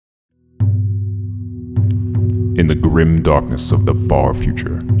In the grim darkness of the far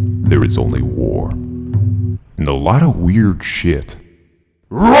future, there is only war. And a lot of weird shit.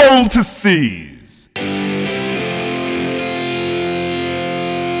 Roll to seize!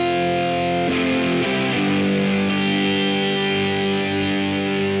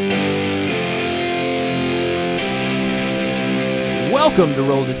 Welcome to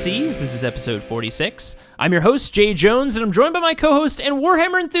Roll to Seize. This is episode 46. I'm your host, Jay Jones, and I'm joined by my co-host and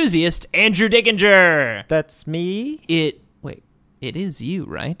Warhammer enthusiast, Andrew Dickinger. That's me? It is you,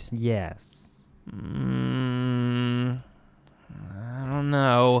 right? Yes. I don't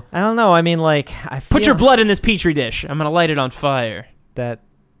know. I mean, like, I feel... Put your blood in this petri dish. I'm going to light it on fire.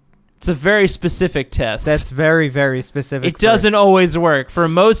 It's a very specific test. That's very, very specific. It doesn't always work for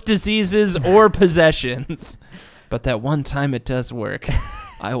most diseases or possessions. But that one time it does work,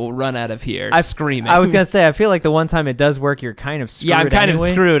 I will run out of here screaming. I was going to say, I feel like the one time it does work, you're kind of screwed. Yeah, I'm kind anyway.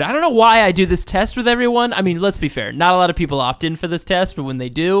 of screwed. I don't know why I do this test with everyone. I mean, let's be fair. Not a lot of people opt in for this test, but when they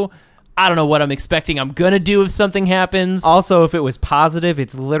do, I don't know what I'm expecting I'm going to do if something happens. Also, if it was positive,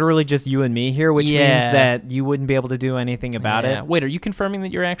 it's literally just you and me here, which means that you wouldn't be able to do anything about it. Wait, are you confirming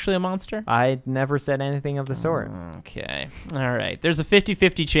that you're actually a monster? I never said anything of the sort. Okay. All right. There's a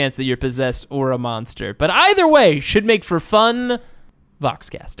 50-50 chance that you're possessed or a monster. But either way, should make for fun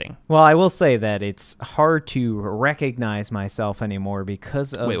voxcasting. Well, I will say that it's hard to recognize myself anymore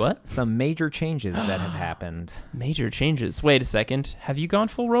because of some major changes that have happened. Major changes? Wait a second. Have you gone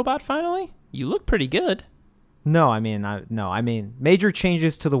full robot finally? You look pretty good. No, I mean major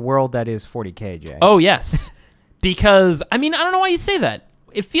changes to the world that is 40K, Jay. Oh, yes. Because, I don't know why you say that.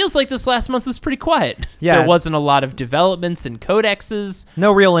 It feels like this last month was pretty quiet. Yeah. There wasn't a lot of developments and codexes.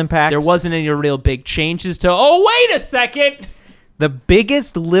 No real impacts. There wasn't any real big changes to... Oh, wait a second! The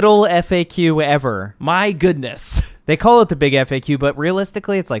biggest little FAQ ever. My goodness. They call it the big FAQ, but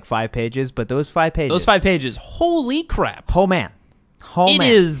realistically it's like 5 pages, but those 5 pages... Holy crap. It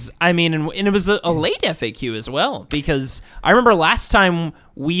is, and it was a late FAQ as well, because I remember last time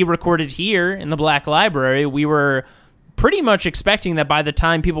we recorded here in the Black Library, we were pretty much expecting that by the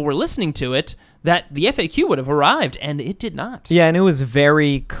time people were listening to it, that the FAQ would have arrived, and it did not. Yeah, and it was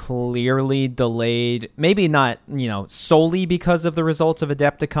very clearly delayed. Maybe not, solely because of the results of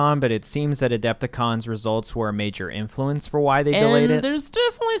Adepticon, but it seems that Adepticon's results were a major influence for why they delayed it. And there's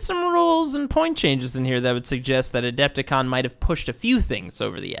definitely some rules and point changes in here that would suggest that Adepticon might have pushed a few things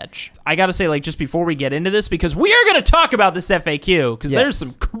over the edge. I gotta say, just before we get into this, because we are gonna talk about this FAQ, because there's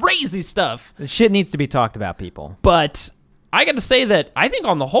some crazy stuff. The shit needs to be talked about, people. But... I got to say that I think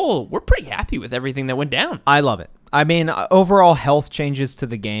on the whole, we're pretty happy with everything that went down. I love it. Overall health changes to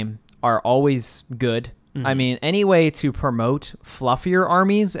the game are always good. Mm-hmm. Any way to promote fluffier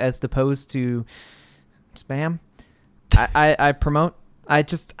armies as opposed to spam, I promote.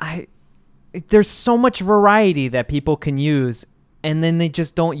 There's so much variety that people can use, and then they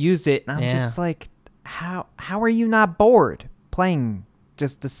just don't use it. And I'm just like, how are you not bored playing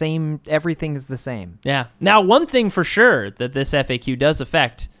just the same? Everything is the same. Yeah. Now, one thing for sure that this FAQ does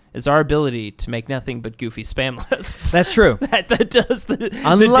affect is our ability to make nothing but goofy spam lists. That's true. that does the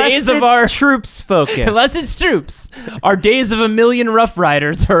days of our troops focus. Unless it's troops, our days of a million Rough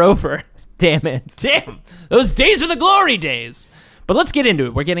Riders are over. Damn it. Damn. Those days were the glory days. But let's get into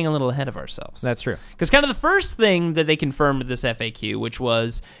it. We're getting a little ahead of ourselves. That's true. Because kind of the first thing that they confirmed with this FAQ, which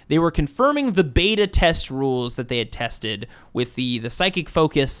was they were confirming the beta test rules that they had tested with the psychic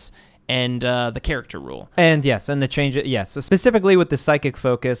focus and the character rule. And and the change, so specifically with the psychic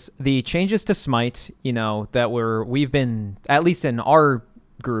focus, the changes to Smite, that we've been, at least in our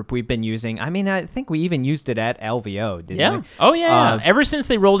group, we've been using. I think we even used it at LVO, didn't we? Oh, yeah. Ever since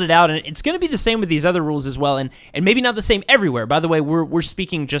they rolled it out, and it's going to be the same with these other rules as well, and maybe not the same everywhere. By the way, we're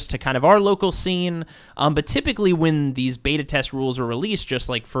speaking just to kind of our local scene, but typically when these beta test rules were released, just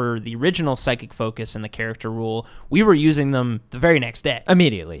like for the original Psychic Focus and the character rule, we were using them the very next day.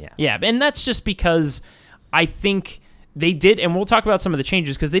 Immediately, yeah. Yeah, and that's just because I think... they did, and we'll talk about some of the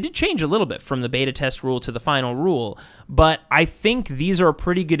changes, because they did change a little bit from the beta test rule to the final rule, but I think these are a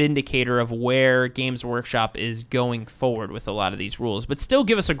pretty good indicator of where Games Workshop is going forward with a lot of these rules, but still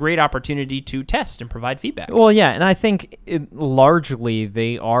give us a great opportunity to test and provide feedback. Well, yeah, and I think largely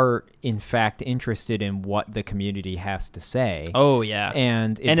they are, in fact, interested in what the community has to say. Oh, yeah.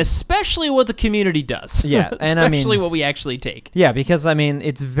 And especially what the community does. Yeah. And especially what we actually take. Yeah, because,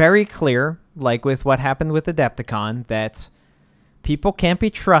 it's very clear, like with what happened with Adepticon, that people can't be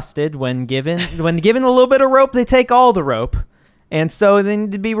trusted when given a little bit of rope, they take all the rope. And so they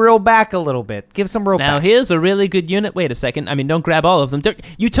need to be reeled back a little bit. Give some rope Now, back. here's a really good unit. Wait a second. I mean, don't grab all of them.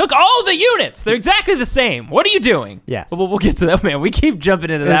 You took all the units. They're exactly the same. What are you doing? Yes. We'll get to that, man. We keep jumping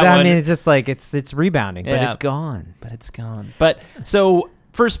into that one. I mean, it's just like it's rebounding, but Yeah. it's gone. But it's gone. But so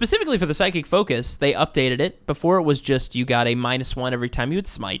specifically for the Psychic Focus, they updated it. Before it was just you got a -1 every time you would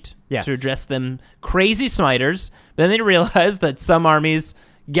smite Yes. to address them crazy smiters. But then they realized that some armies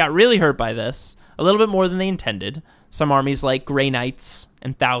got really hurt by this, a little bit more than they intended. Some armies like Grey Knights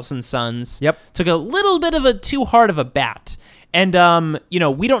and Thousand Sons took a little bit of a too hard of a bat. And,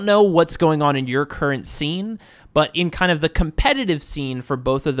 we don't know what's going on in your current scene, but in kind of the competitive scene for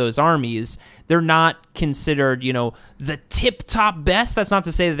both of those armies, they're not considered, the tip-top best. That's not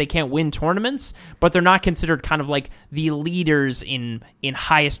to say that they can't win tournaments, but they're not considered kind of like the leaders in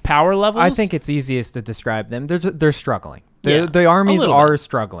highest power levels. I think it's easiest to describe them. They're struggling. Yeah, The armies a little are bit.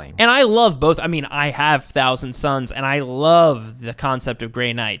 struggling. And I love both. I mean, I have Thousand Sons, and I love the concept of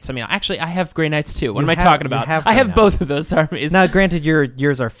Grey Knights. I mean, actually, I have Grey Knights, too. What am I talking about? I have both of those armies. Now, granted,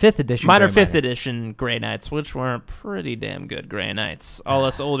 yours are 5th edition. Mine are Grey 5th edition Grey Knights, which were pretty damn good Grey Knights. All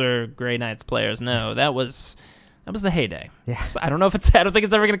us older Grey Knights players know that was the heyday. Yes. I don't know if I don't think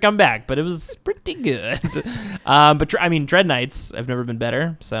it's ever going to come back, but it was pretty good. Dread Knights have never been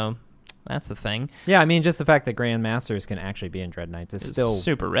better, so that's the thing. Yeah, I mean, just the fact that Grandmasters can actually be in Dread Knights is still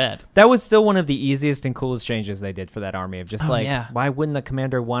super rad. That was still one of the easiest and coolest changes they did for that army. Of just why wouldn't the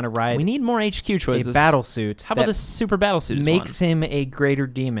commander want to ride? We need more HQ choices. A battle suit. How about this super battle suit? Makes him a greater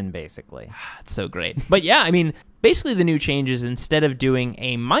demon, basically. It's so great. But yeah, I mean, basically the new change is instead of doing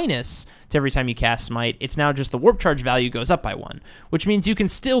a minus to every time you cast Smite, it's now just the warp charge value goes up by 1, which means you can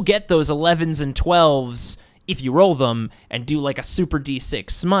still get those 11s and 12s if you roll them and do like a super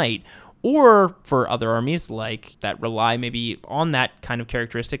D6 Smite. Or for other armies like that rely maybe on that kind of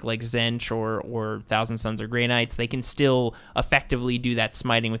characteristic like Zench or Thousand Sons or Grey Knights, they can still effectively do that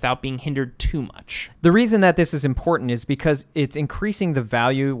smiting without being hindered too much. The reason that this is important is because it's increasing the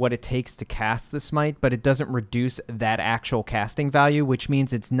value, what it takes to cast the smite, but it doesn't reduce that actual casting value, which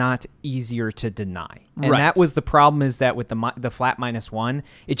means it's not easier to deny. And that was the problem, is that with the flat -1,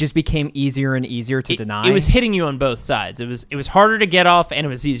 it just became easier and easier to deny. It was hitting you on both sides. It was harder to get off and it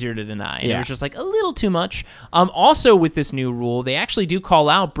was easier to deny. And it was just like a little too much. Also, with this new rule, they actually do call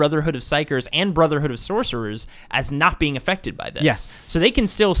out Brotherhood of Psychers and Brotherhood of Sorcerers as not being affected by this. Yes. So they can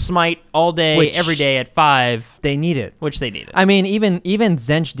still smite all day, every day at 5. They need it. Which they needed. I mean, even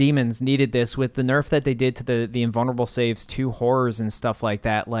Zench Demons needed this with the nerf that they did to the Invulnerable saves to Horrors and stuff like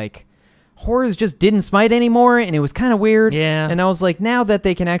that. Like, Horrors just didn't smite anymore, and it was kind of weird. Yeah. And I was like, now that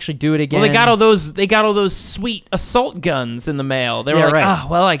they can actually do it again. Well, they got all those sweet assault guns in the mail. They were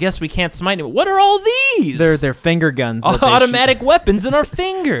well, I guess we can't smite anymore. What are all these? They're finger guns. Automatic weapons in our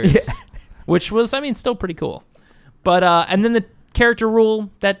fingers. Which was, I mean, still pretty cool. But and then the character rule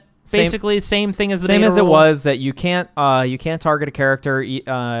that basically same thing as the same beta as it rule. was, that you can't target a character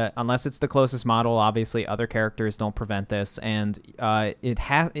unless it's the closest model. Obviously, other characters don't prevent this, and it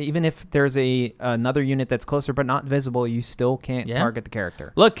has, even if there's another unit that's closer but not visible, you still can't target the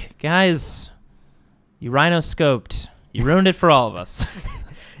character. Look, guys, you rhino-scoped. You ruined it for all of us.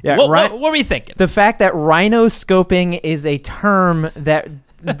 Yeah, what were you thinking? The fact that rhino-scoping is a term that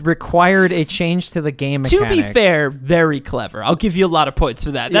required a change to the game mechanics. To be fair, very clever. I'll give you a lot of points for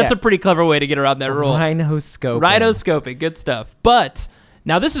that. That's a pretty clever way to get around that rule. Rhino-scoping, good stuff. But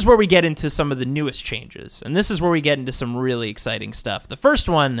now this is where we get into some of the newest changes, and this is where we get into some really exciting stuff. The first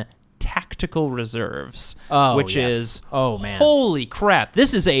one, tactical reserves, which is, holy crap,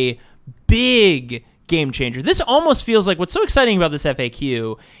 this is a big game changer. This almost feels like, what's so exciting about this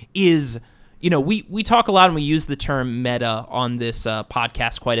FAQ is, we talk a lot and we use the term meta on this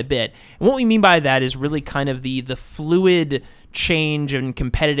podcast quite a bit. And what we mean by that is really kind of the fluid change and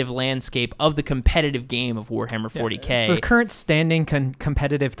competitive landscape of the competitive game of Warhammer 40K. It's the current standing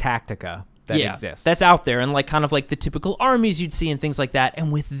competitive tactica that exists. That's out there, and kind of like the typical armies you'd see and things like that.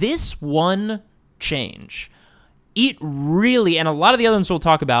 And with this one change, it really, and a lot of the other ones we'll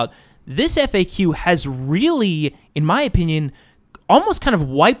talk about, this FAQ has really, in my opinion, almost kind of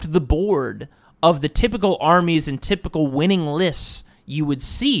wiped the board of the typical armies and typical winning lists you would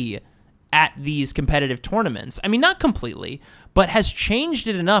see at these competitive tournaments. I mean, not completely, but has changed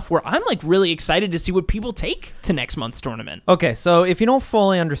it enough where I'm really excited to see what people take to next month's tournament. Okay, so if you don't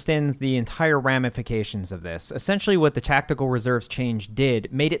fully understand the entire ramifications of this, essentially what the tactical reserves change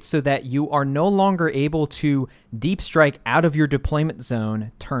made it so that you are no longer able to deep strike out of your deployment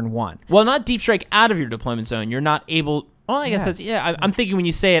zone turn 1. Well, not deep strike out of your deployment zone. You're not able... Well, I guess I'm thinking when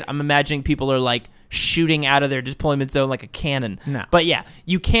you say it, I'm imagining people are shooting out of their deployment zone like a cannon. No. But yeah,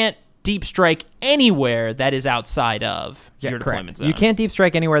 you can't deep strike anywhere that is outside of your deployment zone. You can't deep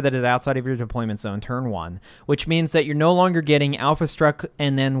strike anywhere that is outside of your deployment zone turn 1, which means that you're no longer getting alpha struck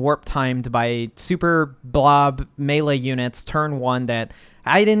and then warp timed by super blob melee units turn 1 that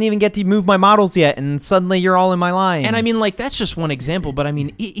I didn't even get to move my models yet, and suddenly you're all in my lines. And I mean, like, that's just one example, but I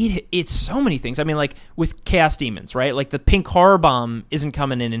mean, it's so many things. I mean, like, with Chaos Demons, right? Like, the Pink Horror Bomb isn't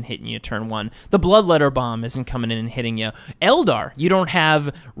coming in and hitting you turn 1. The Bloodletter Bomb isn't coming in and hitting you. Eldar, you don't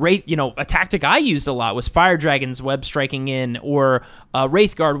have Wraith, a tactic I used a lot was Fire Dragon's web striking in, or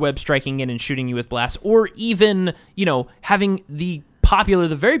Wraithguard web striking in and shooting you with blasts, or even, having the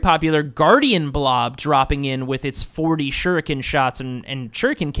very popular Guardian Blob dropping in with its 40 shuriken shots and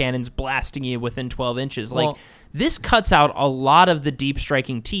shuriken cannons blasting you within 12 inches. Like, this cuts out a lot of the deep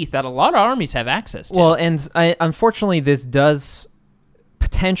striking teeth that a lot of armies have access to. Well, and unfortunately, this does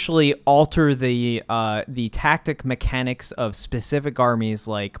potentially alter the tactic mechanics of specific armies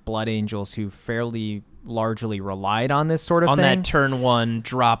like Blood Angels, who fairly largely relied on this sort of thing. On that turn 1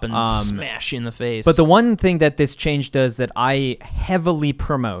 drop and smash you in the face. But the one thing that this change does that I heavily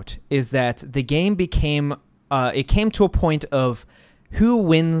promote is that the game became it came to a point of who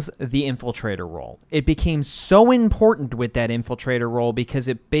wins the infiltrator role. It became so important with that infiltrator role because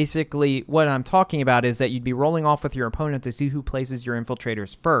it basically, what I'm talking about is that you'd be rolling off with your opponent to see who places your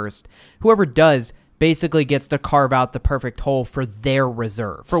infiltrators first. Whoever does basically gets to carve out the perfect hole for their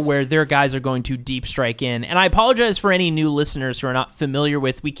reserves. For where their guys are going to deep strike in. And I apologize for any new listeners who are not familiar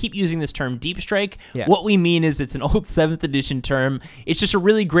with, we keep using this term deep strike. Yeah. What we mean is it's an old 7th edition term. It's just a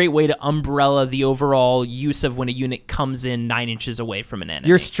really great way to umbrella the overall use of when a unit comes in 9 inches away from an enemy.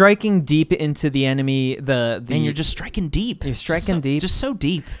 You're striking deep into the enemy. And you're just striking deep. You're striking deep. Just so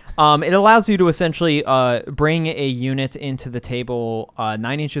deep. It allows you to essentially bring a unit into the table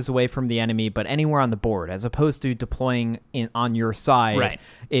 9 inches away from the enemy, but anywhere on the board, as opposed to deploying on your side. Right.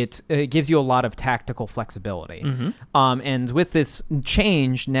 It gives you a lot of tactical flexibility. Mm-hmm. And with this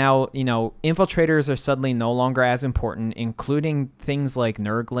change, now infiltrators are suddenly no longer as important, including things like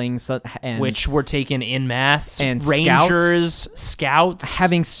Nurglings, which were taken in masse, and Rangers, Scouts,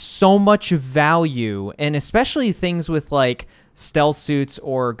 having so much value, and especially things with like stealth suits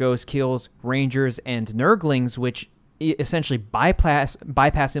or ghost kills, Rangers, and Nurglings, which essentially bypass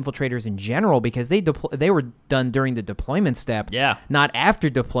infiltrators in general because they were done during the deployment step, not after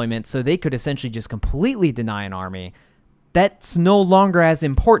deployment, so they could essentially just completely deny an army. That's no longer as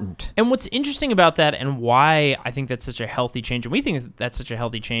important. And what's interesting about that, and why I think that's such a healthy change, and we think that's such a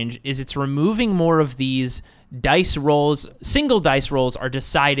healthy change, is it's removing more of these dice rolls. Single dice rolls are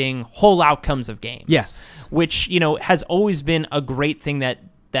deciding whole outcomes of games. Yes. Which, has always been a great thing that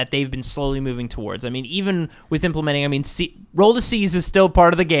they've been slowly moving towards. I mean, even with implementing, Roll to Seize is still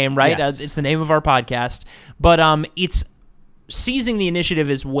part of the game, right? Yes. It's the name of our podcast. But it's seizing the initiative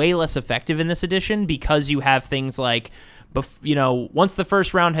is way less effective in this edition because you have things like, once the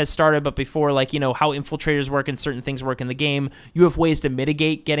first round has started, but before, how infiltrators work and certain things work in the game, you have ways to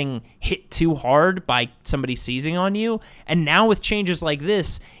mitigate getting hit too hard by somebody seizing on you. And now with changes like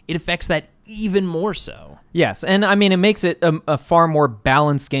this, it affects that even more so. Yes, and it makes it a far more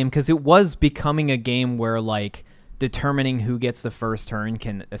balanced game because it was becoming a game where, determining who gets the first turn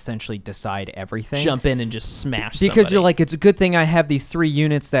can essentially decide everything. Jump in and just smash because somebody. You're like, it's a good thing I have these 3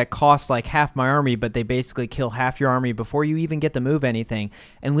 units that cost half my army, but they basically kill half your army before you even get to move anything.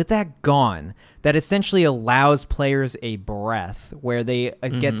 And with that gone, that essentially allows players a breath where they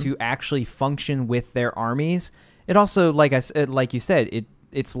get to actually function with their armies. It also, like you said,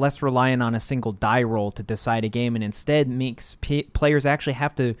 it's less reliant on a single die roll to decide a game, and instead makes players actually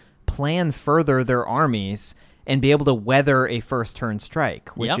have to plan further their armies and be able to weather a first turn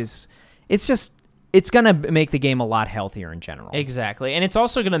strike, which is, it's going to make the game a lot healthier in general. Exactly. And it's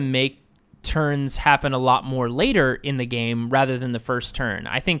also going to make turns happen a lot more later in the game rather than the first turn.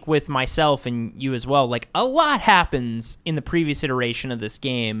 I think with myself and you as well, a lot happens in the previous iteration of this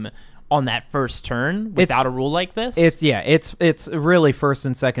game on that first turn without a rule like this. It's really first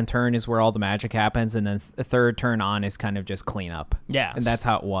and second turn is where all the magic happens, and then the third turn on is kind of just cleanup. Yeah. And that's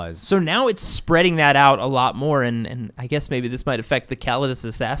how it was. So now it's spreading that out a lot more, and I guess maybe this might affect the Calidus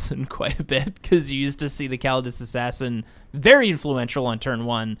Assassin quite a bit, because you used to see the Calidus Assassin very influential on turn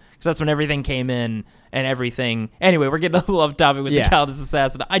 1, because that's when everything came in and everything. Anyway, we're getting a little off topic with the Calidus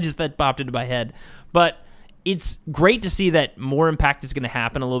Assassin. That popped into my head. But it's great to see that more impact is going to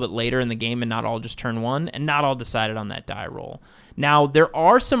happen a little bit later in the game and not all just turn 1 and not all decided on that die roll. Now, there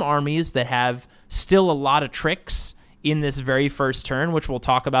are some armies that have still a lot of tricks in this very first turn, which we'll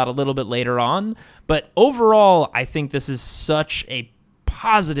talk about a little bit later on. But overall, I think this is such a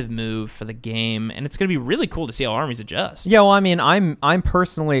positive move for the game, and it's going to be really cool to see how armies adjust. Yeah, well, I mean, I'm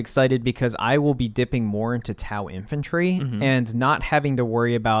personally excited because I will be dipping more into Tau infantry and not having to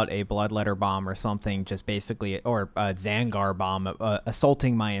worry about a Bloodletter bomb or something, just basically, or a Zangar bomb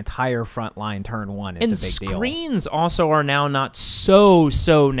assaulting my entire front line turn one is a big deal. And screens also are now not so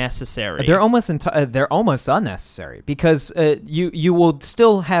necessary. They're almost unnecessary because you will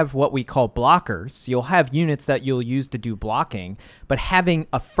still have what we call blockers. You'll have units that you'll use to do blocking, but having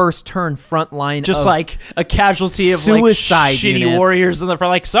a first turn front line just of like a casualty of suicide like shitty units. warriors in the front,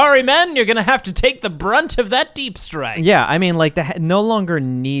 like, sorry men, you're gonna have to take the brunt of that deep strike. Yeah, I mean, like, no longer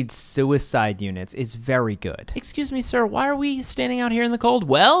needs suicide units is very good. Excuse me, sir, why are we standing out here in the cold?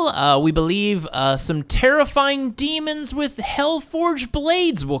 Well, we believe some terrifying demons with hell-forged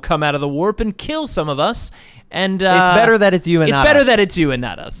blades will come out of the warp and kill some of us. And it's better that it's you and not us. It's better that it's you and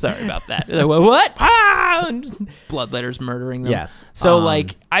not us. Sorry about that. Like, what? Ah! Bloodletters murdering them. Yes. So,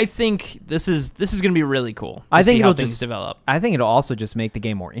 like, I think this is going to be really cool. I think see how it'll things just develop. I think it'll also just make the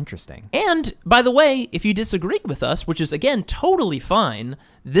game more interesting. And by the way, if you disagree with us, which is again totally fine,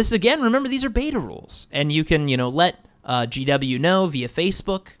 this again, remember these are beta rules, and you can let GW know via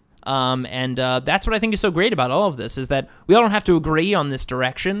Facebook. And that's what I think is so great about all of this, is that we all don't have to agree on this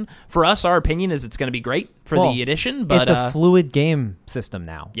direction. For us, our opinion is it's going to be great for the edition, but it's a fluid game system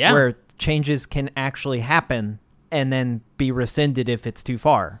now, yeah, where changes can actually happen and then be rescinded if it's too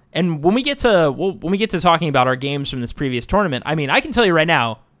far. And when we get to talking about our games from this previous tournament, I mean, I can tell you right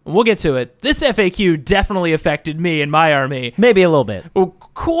now, we'll get to it, this FAQ definitely affected me and my army. Maybe a little bit.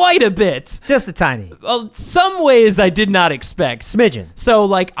 Quite a bit. Just a tiny. Some ways I did not expect. Smidgen. So,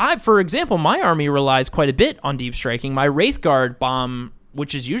 like, for example, my army relies quite a bit on deep striking. My Wraithguard bomb,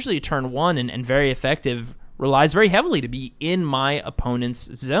 which is usually turn one and very effective, relies very heavily to be in my opponent's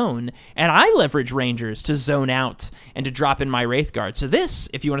zone. And I leverage Rangers to zone out and to drop in my Wraithguard. So this,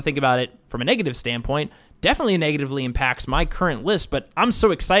 if you want to think about it from a negative standpoint, definitely negatively impacts my current list, but I'm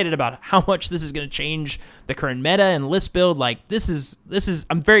so excited about how much this is going to change the current meta and list build. Like,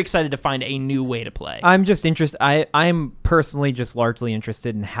 I'm very excited to find a new way to play. I'm just interested. I'm personally just largely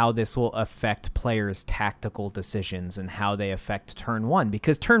interested in how this will affect players' tactical decisions and how they affect turn one,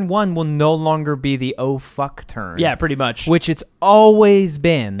 because turn one will no longer be the oh fuck turn. Yeah, pretty much. Which it's always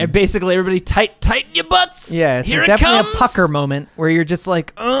been. And basically everybody tighten your butts. Yeah, it's Here definitely it comes. a pucker moment where you're just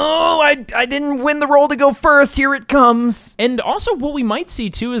like, oh, I didn't win the roll to go first. Here it comes. And also what we might see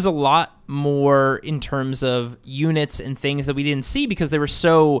too is a lot more in terms of units and things that we didn't see because they were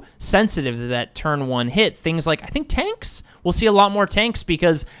so sensitive to that turn one hit. Things like, I think tanks. We'll see a lot more tanks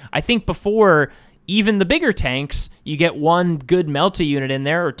because I think before, even the bigger tanks, you get one good Melta unit in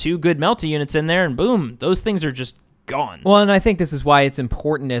there or two good Melta units in there and boom, those things are just gone. Well, and I think this is why it's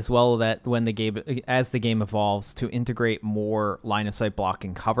important as well that as the game evolves, to integrate more line of sight block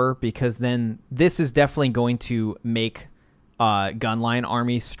and cover, because then this is definitely going to make gunline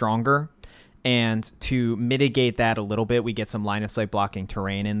armies stronger. And to mitigate that a little bit, we get some line of sight blocking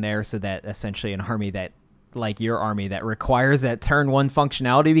terrain in there, so that essentially an army that, like your army, that requires that turn one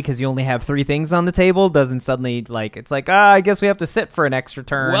functionality because you only have 3 things on the table doesn't suddenly, like, it's like, I guess we have to sit for an extra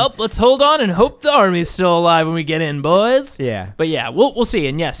turn. Well, let's hold on and hope the army's still alive when we get in, boys. Yeah. But yeah, we'll see.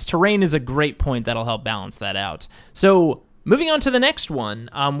 And yes, terrain is a great point that'll help balance that out. So moving on to the next one,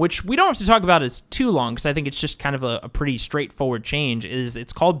 which we don't have to talk about as too long because I think it's just kind of a pretty straightforward change, is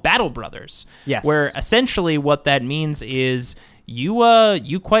it's called Battle Brothers. Yes. Where essentially what that means is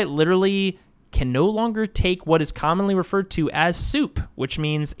you quite literally can no longer take what is commonly referred to as soup, which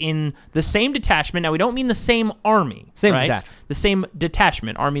means in the same detachment. Now, we don't mean the same army, right? Detachment. The same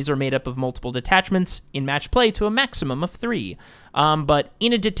detachment. Armies are made up of multiple detachments in match play to a maximum of 3. But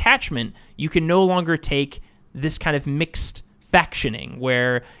in a detachment, you can no longer take this kind of mixed factioning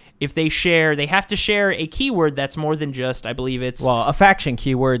where if they have to share a keyword that's more than just, I believe it's... Well, a faction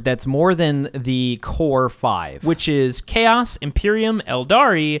keyword that's more than the core 5. Which is Chaos, Imperium,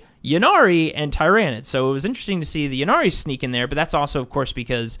 Eldari, Ynnari, and Tyrannid. So it was interesting to see the Ynnari sneak in there, but that's also, of course,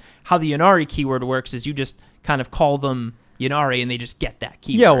 because how the Ynnari keyword works is you just kind of call them Ynnari and they just get that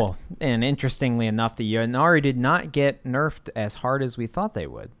keyword. Yeah, well, and interestingly enough, the Ynnari did not get nerfed as hard as we thought they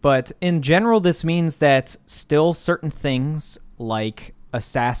would. But in general, this means that still certain things like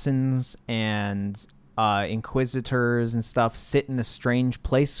assassins and Inquisitors and stuff sit in a strange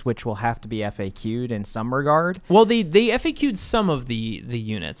place, which will have to be FAQ'd in some regard. Well, they FAQ'd some of the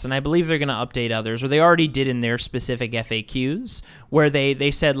units, and I believe they're going to update others, or they already did in their specific FAQs, where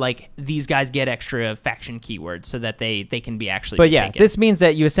they said, like, these guys get extra faction keywords so that they can be actually But yeah, taken. this means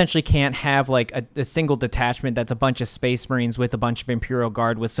that you essentially can't have, like, a single detachment that's a bunch of Space Marines with a bunch of Imperial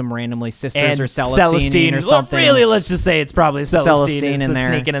Guard with some randomly Sisters and or Celestine or something. Well, really, let's just say it's probably Celestine in there.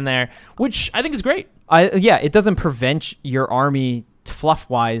 sneaking in there, which I think is great. Yeah, it doesn't prevent your army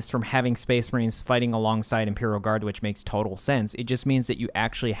fluff-wise from having Space Marines fighting alongside Imperial Guard, which makes total sense. It just means that you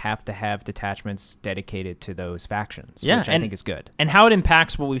actually have to have detachments dedicated to those factions, which I think is good. And how it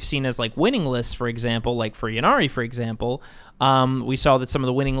impacts what we've seen as, like, winning lists, for example, like for Ynnari, for example, we saw that some of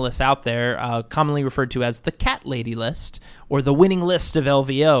the winning lists out there, commonly referred to as the Cat Lady list, or the winning list of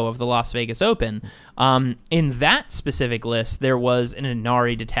LVO of the Las Vegas Open. In that specific list, there was an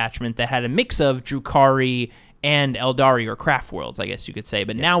Ynnari detachment that had a mix of Drukhari and Eldari, or Craft Worlds, I guess you could say.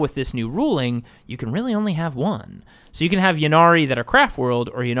 But now with this new ruling, you can really only have one. So you can have Ynnari that are Craft World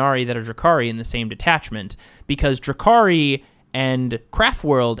or Ynnari that are Drukhari in the same detachment, because Drukhari and Craft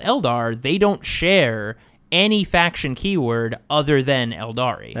World Eldar, they don't share any faction keyword other than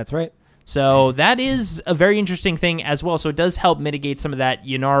Eldari. That's right. So that is a very interesting thing as well. So it does help mitigate some of that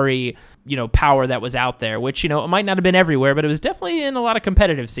Ynnari, power that was out there, which, it might not have been everywhere, but it was definitely in a lot of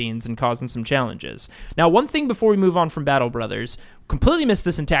competitive scenes and causing some challenges. Now, one thing before we move on from Battle Brothers, completely missed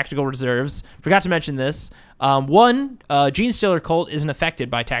this in Tactical Reserves. Forgot to mention this. Gene Stealer Cult isn't affected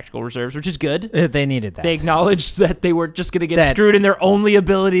by Tactical Reserves, which is good. They needed that. They acknowledged that they were just going to get screwed in their only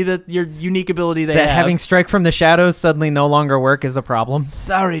ability, your unique ability they have. That having Strike from the Shadows suddenly no longer work is a problem.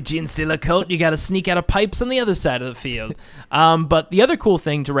 Sorry, Gene Stealer Cult, you got to sneak out of pipes on the other side of the field. But the other cool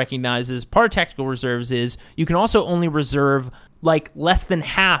thing to recognize is part of Tactical Reserves is you can also only reserve like less than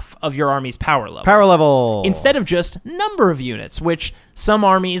half of your army's power level. Instead of just number of units, which some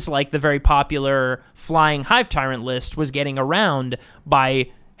armies, like the very popular Flying Hive Tyrant list, was getting around by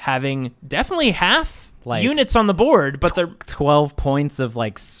having definitely half units on the board, but they're 12 points of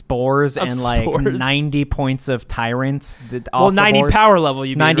spores and 90 points of tyrants. 90 power level.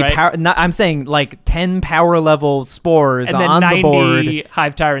 You mean 90 right? power. No, I'm saying 10 power level spores and then on 90 the board.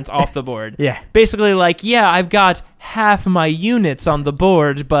 Hive Tyrants off the board. Yeah, basically I've got half my units on the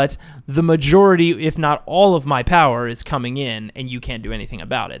board, but the majority, if not all of my power is coming in, and you can't do anything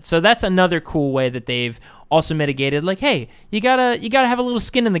about it. So that's another cool way that they've also mitigated, hey, you gotta have a little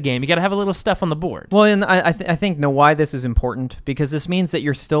skin in the game. You gotta have a little stuff on the board. Well, and I think why this is important, because this means that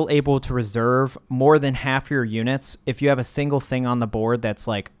you're still able to reserve more than half your units if you have a single thing on the board that's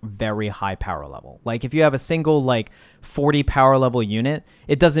very high power level. If you have a single 40 power level unit,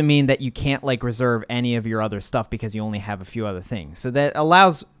 it doesn't mean that you can't reserve any of your other stuff because you only have a few other things. So that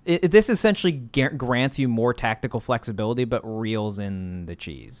allows this essentially grants you more tactical flexibility, but reels in the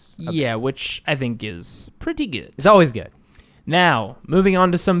cheese. Yeah, which I think is pretty good. It's always good. Now, moving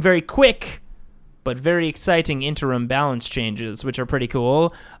on to some very quick but very exciting interim balance changes, which are pretty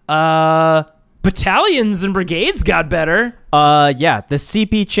cool. Battalions and brigades got better. Yeah, the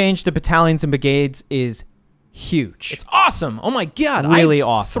CP change to battalions and brigades is huge. It's awesome. Oh my god. Really I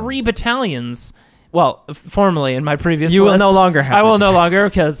have awesome. 3 battalions. Well, formerly in my previous you list. will no longer have I will no longer,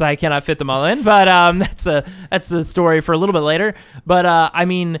 because I cannot fit them all in. But that's a story for a little bit later. But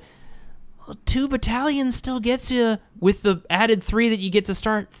 2 battalions still gets you, with the added 3 that you get to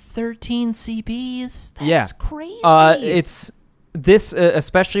start, 13 CPs. That's crazy. It's this,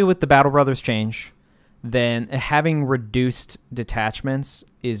 especially with the Battle Brothers change, then having reduced detachments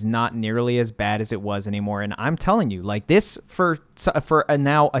is not nearly as bad as it was anymore. And I'm telling you, this for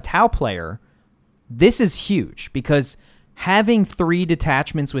now a Tau player, this is huge, because having 3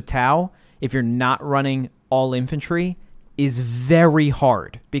 detachments with Tau, if you're not running all infantry, is very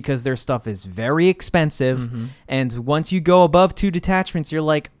hard, because their stuff is very expensive. Mm-hmm. And once you go above 2 detachments,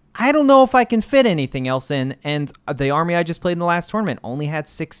 you're I don't know if I can fit anything else in. And the army I just played in the last tournament only had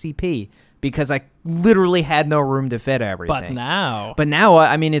 6 CP, because I literally had no room to fit everything. But now,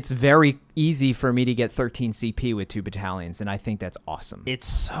 it's very easy for me to get 13 CP with 2 battalions, and I think that's awesome. It's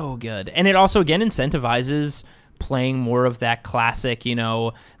so good. And it also, again, incentivizes playing more of that classic,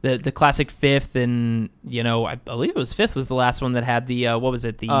 the classic 5th, and, I believe it was 5th was the last one that had the, what was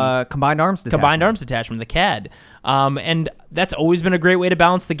it? The Combined Arms Detachment. Combined Arms Detachment, the CAD. And that's always been a great way to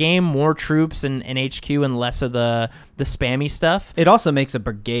balance the game, more troops and HQ and less of the spammy stuff. It also makes a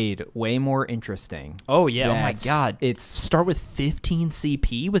brigade way more interesting. Oh, yeah. Oh, my God. It's start with 15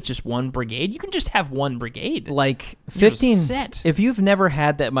 CP with just 1 brigade. You can just have 1 brigade. 15. Set. If you've never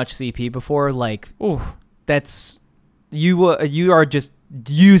had that much CP before, that's... You are just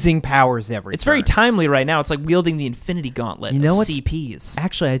using powers every It's turn. very timely right now. It's like wielding the Infinity Gauntlet of CPs.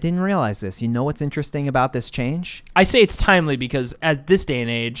 Actually, I didn't realize this. You know what's interesting about this change? I say it's timely because at this day and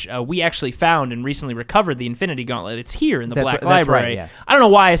age, we actually found and recently recovered the Infinity Gauntlet. It's here in the Black Library. Right, yes. I don't know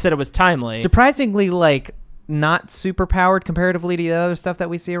why I said it was timely. Surprisingly, like, not super powered comparatively to the other stuff that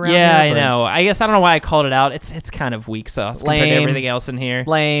we see around yeah, here. I know. I guess I don't know why I called it out. It's kind of weak sauce compared to everything else in here.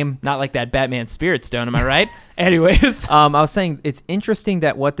 Lame. Not like that Batman Spirit Stone, am I right? Anyways. I was saying it's interesting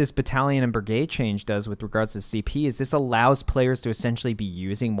that what this battalion and brigade change does with regards to CP is this allows players to essentially be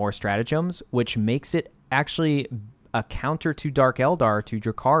using more stratagems, which makes it actually a counter to Dark Eldar, to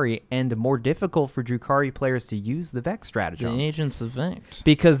Drukhari, and more difficult for Drukhari players to use the Vex stratagem. The Agents of Vex.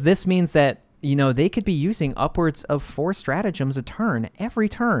 Because this means that they could be using upwards of 4 stratagems a turn, every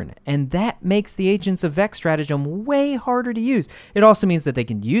turn, and that makes the Agents of Vex stratagem way harder to use. It also means that they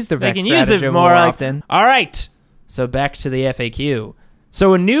can use the Vex stratagem more often. All right, so back to the FAQ.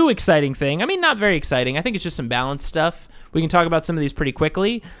 So a new exciting thing, I mean, not very exciting. I think it's just some balanced stuff. We can talk about some of these pretty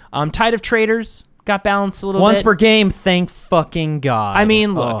quickly. Tide of Traitors got balanced a little bit. Once per game, thank fucking God. I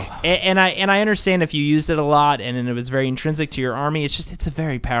mean, look, and I understand if you used it a lot and it was very intrinsic to your army. It's a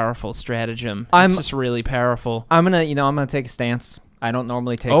very powerful stratagem. It's just really powerful. I'm gonna take a stance. I don't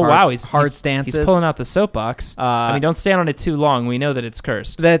normally take hard stances. He's pulling out the soapbox. I mean, don't stand on it too long. We know that it's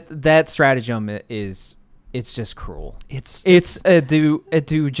cursed. That stratagem is. It's just cruel. It's just you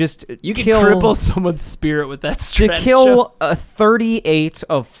can cripple someone's spirit with that stratagem. To kill 38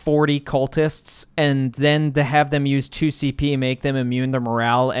 of 40 cultists and then to have them use 2 CP, make them immune to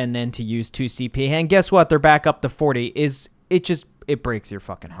morale, and then to use 2 CP. And guess what? They're back up to 40. It breaks your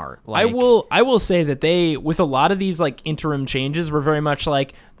fucking heart. I will say that they, with a lot of these like interim changes, were very much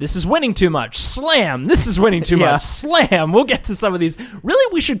like, this is winning too much. Slam. This is winning too much. Slam. We'll get to some of these.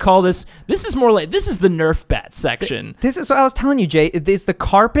 Really, we should call this is more like, this is the Nerf bat section. This is what I was telling you, Jay. Is the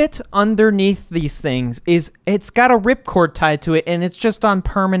carpet underneath these things it's got a ripcord tied to it, and it's just on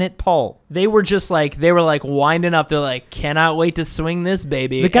permanent pull. They were winding up. They're like, cannot wait to swing this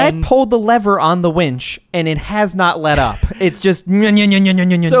baby. The guy pulled the lever on the winch, and it has not let up. It's just...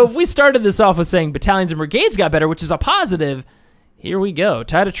 So if we started this off with saying battalions and brigades got better, which is a positive, here we go.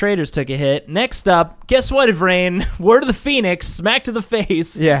 Tide of Traitors took a hit. Next up, guess what, Ivrain? Word of the Phoenix, smack to the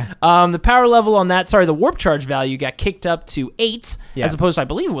face. Yeah. The power level on that, the warp charge value got kicked up to 8, as opposed to, I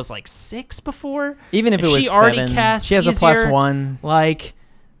believe it was like 6 before. Even if it was 7, she has a +1. Like...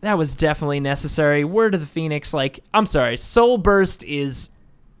 That was definitely necessary. Word of the Phoenix, I'm sorry, Soul Burst is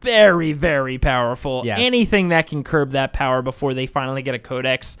very, very powerful. Yes. Anything that can curb that power before they finally get a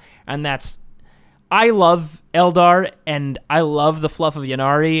codex, and that's... I love Eldar, and I love the fluff of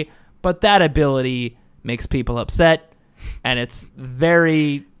Yannari, but that ability makes people upset, and it's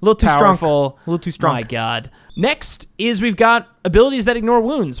very powerful. A little too strong. My God. Next is we've got abilities that ignore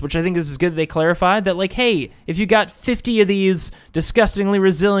wounds, which I think is good that they clarified that, hey, if you got 50 of these disgustingly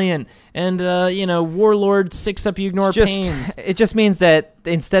resilient and, Warlord 6-up, you ignore pains. It just means that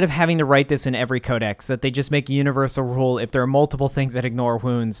instead of having to write this in every codex, that they just make a universal rule. If there are multiple things that ignore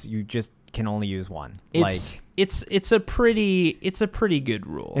wounds, you just can only use one. It's a pretty good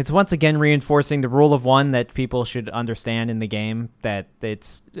rule. It's once again reinforcing the rule of 1 that people should understand in the game, that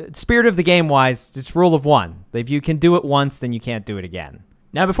it's spirit of the game wise, it's rule of 1. If you can do it once, then you can't do it again.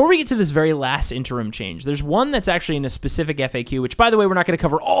 Now, before we get to this very last interim change, there's one that's actually in a specific FAQ, which, by the way, we're not going to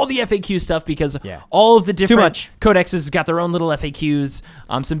cover all the FAQ stuff because all of the different codexes got their own little FAQs,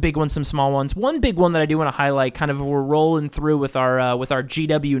 some big ones, some small ones. One big one that I do want to highlight, kind of we're rolling through with our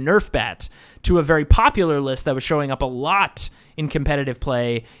GW Nerf bat to a very popular list that was showing up a lot in competitive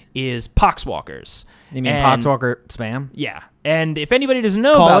play, is Poxwalkers. You mean Poxwalker spam? Yeah. And if anybody doesn't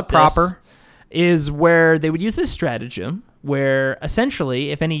know about this, is where they would use this stratagem where essentially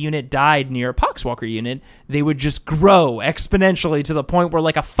if any unit died near a Poxwalker unit, they would just grow exponentially to the point where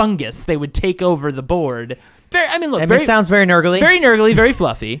like a fungus, they would take over the board. It sounds very nurgly. Very nurgly, very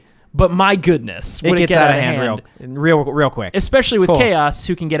fluffy. But my goodness, would it get out of hand real quick. Especially with Chaos,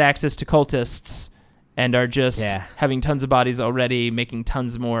 who can get access to cultists and are just having tons of bodies already, making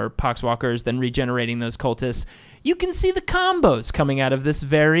tons more Poxwalkers, then regenerating those cultists. You can see the combos coming out of this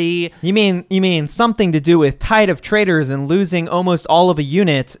very... You mean something to do with Tide of Traitors and losing almost all of a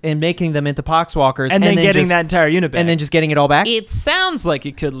unit and making them into Poxwalkers. And then getting that entire unit back. And then just getting it all back? It sounds like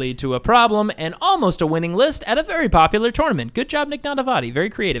it could lead to a problem and almost a winning list at a very popular tournament. Good job, Nick Nadavati.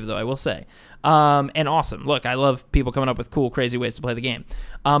 Very creative, though, I will say. And awesome. Look, I love people coming up with cool, crazy ways to play the game.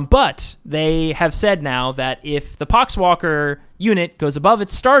 But they have said now that if the Poxwalker unit goes above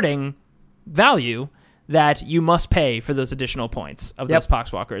its starting value, that you must pay for those additional points of those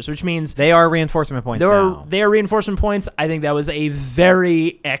Poxwalkers, which means they are reinforcement points now. They are reinforcement points. I think that was a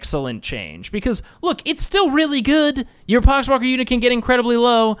very excellent change because, look, it's still really good. Your Poxwalker unit can get incredibly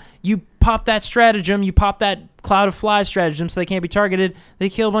low. You pop that stratagem, you pop that Cloud of Flies stratagem so they can't be targeted. They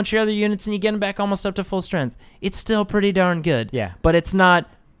kill a bunch of other units, and you get them back almost up to full strength. It's still pretty darn good. Yeah. But it's not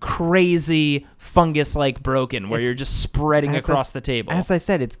crazy fungus-like broken where you're just spreading across the table. As I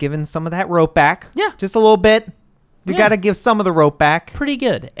said, it's given some of that rope back. Yeah. Just a little bit. You got to give some of the rope back. Pretty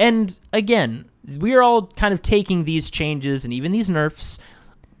good. And again, we're all kind of taking these changes and even these nerfs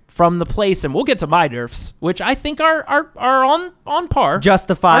from the place, and we'll get to my nerfs, which I think are on par.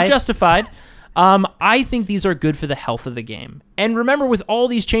 Justified. Are justified. I think these are good for the health of the game. And remember, with all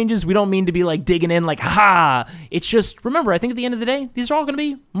these changes, we don't mean to be like digging in like, ha! It's just, remember, I think at the end of the day, these are all going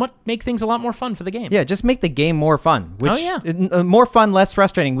to be make things a lot more fun for the game. Yeah, just make the game more fun. Which, Oh, more fun, less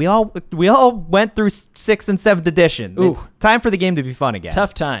frustrating. We all went through 6th and 7th edition. Ooh. It's time for the game to be fun again.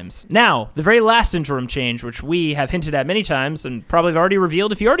 Tough times. Now, the very last interim change, which we have hinted at many times and probably have already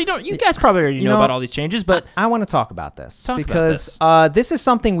revealed. If you already don't, you guys probably already know about all these changes, but I want to talk about this. Because this is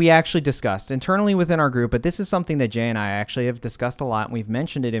something we actually discussed internally within our group, but this is something that Jay and I actually have discussed a lot, and we've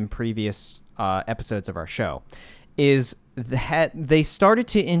mentioned it in previous episodes of our show, is that they started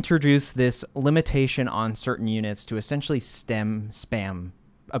to introduce this limitation on certain units to essentially stem spam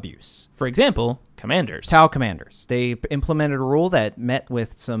abuse. for example, commanders. Tau commanders. They implemented a rule that met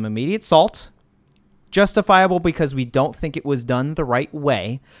with some immediate salt, justifiable because we don't think it was done the right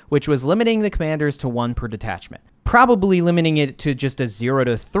way, which was limiting the commanders to 1 per detachment. Probably limiting it to just a 0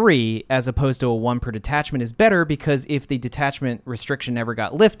 to 3 as opposed to a 1 per detachment is better, because if the detachment restriction never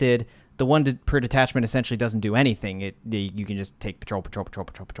got lifted, the 1 per detachment essentially doesn't do anything. You can just take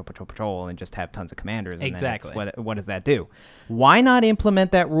patrol, and just have tons of commanders. And exactly. What does that do? Why not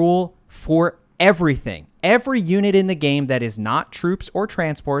implement that rule for everything? Every unit in the game that is not troops or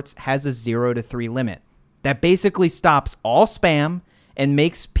transports has a 0 to 3 limit. That basically stops all spam and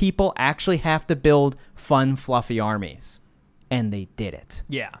makes people actually have to build fun, fluffy armies. And they did it.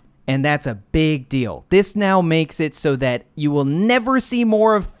 Yeah. And that's a big deal. This now makes it so that you will never see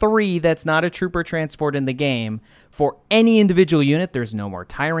more of 3 that's not a trooper transport in the game for any individual unit. There's no more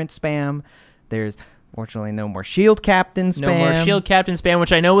tyrant spam. There's fortunately no more shield captain spam. No more shield captain spam,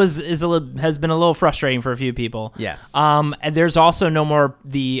 which I know has been a little frustrating for a few people. Yes. And there's also no more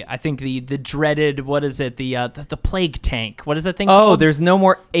the dreaded, what is it, the plague tank. What is that thing called? Oh, there's no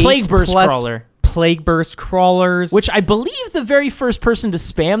more 8 Plague Burst plus Crawler. Plague Burst Crawlers. Which I believe the very first person to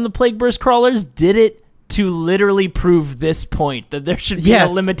spam the Plague Burst Crawlers did it to literally prove this point, that there should be a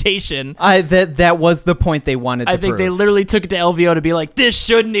limitation. That was the point they wanted to prove. I think they literally took it to LVO to be like, this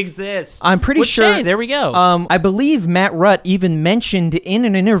shouldn't exist. I'm pretty sure. Hey, there we go. I believe Matt Rutt even mentioned in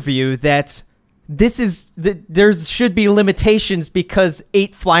an interview that there should be limitations because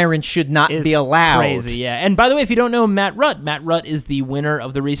 8 Flyrants should not be allowed. Crazy, yeah. And by the way, if you don't know Matt Rutt is the winner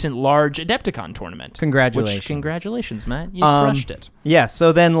of the recent large Adepticon tournament. Congratulations. Congratulations, Matt. You crushed it. Yeah,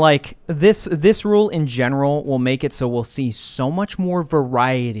 so then this rule in general will make it so we'll see so much more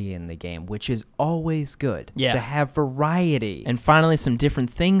variety in the game, which is always good. Yeah. To have variety. And finally, some different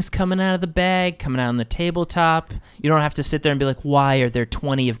things coming out of the bag, coming out on the tabletop. You don't have to sit there and be like, why are there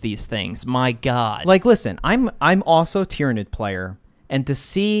 20 of these things? My God. Like, listen, I'm also a Tyranid player, and to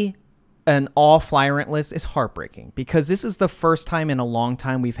see an all Flyrant list is heartbreaking, because this is the first time in a long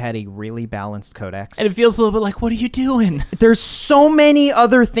time we've had a really balanced codex. And it feels a little bit like, what are you doing? There's so many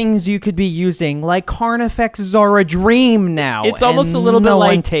other things you could be using, like Carnifexes are a dream now. It's almost a little bit no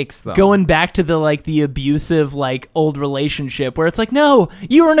like one takes them. Going back to the abusive old relationship where it's like, no,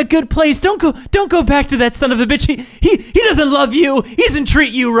 you were in a good place. Don't go back to that son of a bitch. He doesn't love you. He doesn't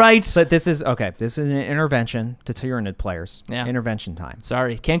treat you right. But this is an intervention to Tyranid players. Yeah. Intervention time.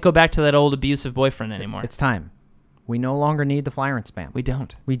 Sorry, can't go back to that old abusive boyfriend anymore. It's time. We no longer need the Flyrant spam. We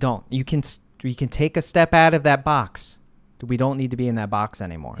don't. You can take a step out of that box. We don't need to be in that box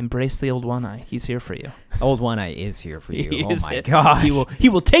anymore. Embrace the old One-Eye. He's here for you. Old One-Eye is here for you. Oh my God. He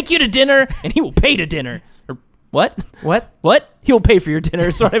will take you to dinner, and he will pay to dinner. Or what? What? He'll pay for your dinner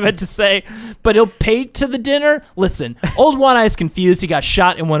is what I meant to say. But he'll pay to the dinner? Listen, old One-Eye is confused. He got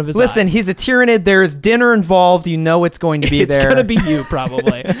shot in one of his eyes. Listen, he's a Tyranid. There's dinner involved. You know it's going to be there. It's going to be you,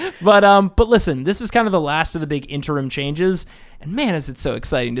 probably. But listen, this is kind of the last of the big interim changes. And man, is it so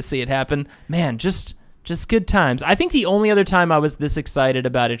exciting to see it happen. Man, just good times. I think the only other time I was this excited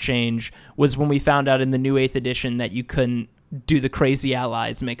about a change was when we found out in the new 8th edition that you couldn't do the crazy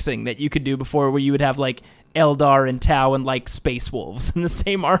allies mixing that you could do before, where you would have Eldar and Tau and Space Wolves in the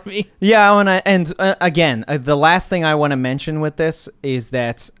same army. Yeah, again, the last thing I want to mention with this is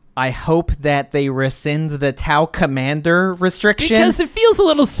that I hope that they rescind the Tau Commander restriction. Because it feels a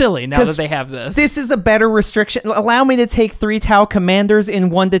little silly now that they have this. This is a better restriction. Allow me to take 3 Tau Commanders in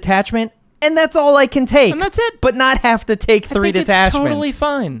 1 detachment, and that's all I can take. And that's it. But not have to take 3 detachments. It's totally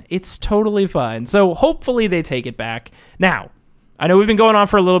fine. It's totally fine. So hopefully they take it back. Now, I know we've been going on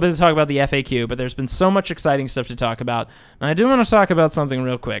for a little bit to talk about the FAQ, but there's been so much exciting stuff to talk about. And I do want to talk about something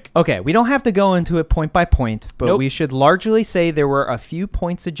real quick. Okay, we don't have to go into it point by point, but Nope. we should largely say there were a few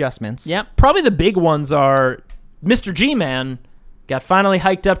points adjustments. Yeah, probably the big ones are Mr. G-Man got finally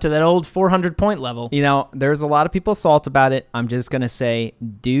hiked up to that old 400-point level. You know, there's a lot of people salty about it. I'm just going to say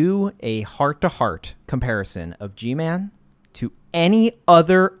do a heart-to-heart comparison of G-Man to any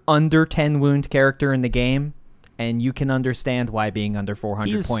other under 10 wound character in the game, and you can understand why being under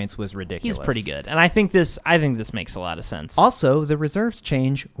 400 points was ridiculous. He's pretty good, and I think this makes a lot of sense. Also, the reserves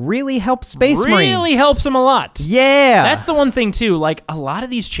change really helps Space Marines. Really helps him a lot. Yeah. That's the one thing, too. Like, a lot of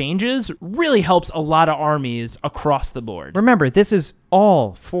these changes really helps a lot of armies across the board. Remember, this is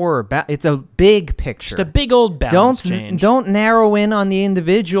all for... it's a big picture. Just a big old balance change. Don't narrow in on the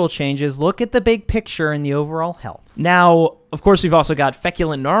individual changes. Look at the big picture and the overall health. Now, of course, we've also got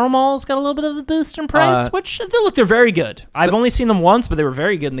Feculent Narwhals got a little bit of a boost in price, which, they're very good. I've only seen them once, but they were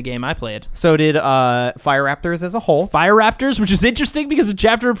very good in the game I played. So did Fire Raptors as a whole. Fire Raptors, which is interesting because the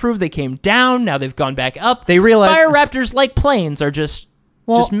chapter approved, they came down, now they've gone back up. They realized... Fire Raptors, like planes, are just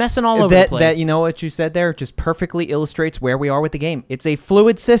messing all over the place. That, you know what you said there, just perfectly illustrates where we are with the game. It's a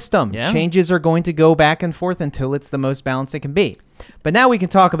fluid system. Yeah. Changes are going to go back and forth until it's the most balanced it can be. But now we can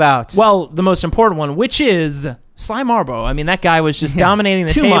talk about... Well, the most important one, which is Sly Marbo. I mean, that guy was just dominating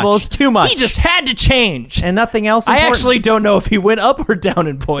the tables. Too much. He just had to change. And nothing else I important. actually don't know if he went up or down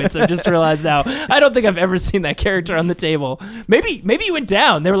in points. I've just realized now. I don't think I've ever seen that character on the table. Maybe he went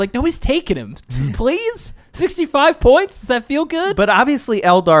down. They were like, no, he's taking him. Please? 65 points? Does that feel good? But obviously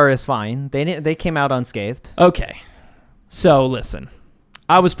Eldar is fine. They came out unscathed. Okay. So, listen.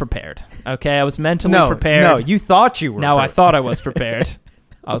 I was prepared. Okay? I was mentally prepared. No, you thought you were. No, I thought I was prepared.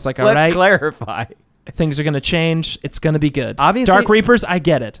 I was like, all right. Let's clarify. Things are going to change. It's going to be good. Obviously, Dark Reapers, I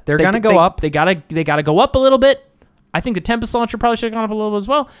get it. They're going to go up. They gotta go up a little bit. I think the Tempest Launcher probably should have gone up a little bit as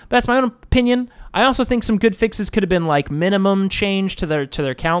well. But that's my own opinion. I also think some good fixes could have been like minimum change to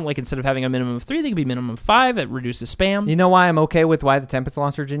their count. Like instead of having a minimum of 3, they could be minimum of 5. It reduces spam. You know why I'm okay with why the Tempest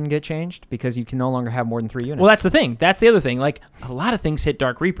Launcher didn't get changed? Because you can no longer have more than 3 units. Well, that's the thing. That's the other thing. Like a lot of things hit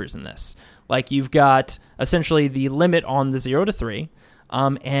Dark Reapers in this. Like you've got essentially the limit on the 0 to 3.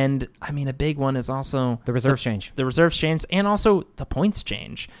 And I mean, a big one is also the reserves change. The reserves change, and also the points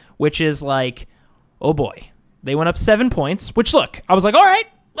change, which is like, oh boy, they went up 7 points. Which look, I was like, all right,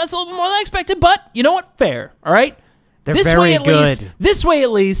 that's a little bit more than I expected, but you know what? Fair. All right, they're very good. This way,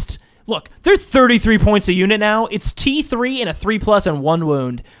 at least. Look, they're 33 points a unit now. It's T3 and a 3+ and 1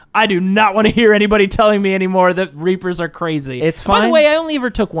 wound. I do not want to hear anybody telling me anymore that Reapers are crazy. It's fine. By the way, I only ever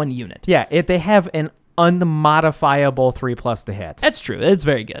took 1 unit. Yeah, they have an unmodifiable 3+ to hit. That's true. It's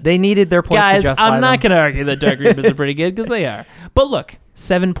very good. They needed their points Guys, to justify I'm not them. going to argue that Dark Reapers are pretty good because they are. But look,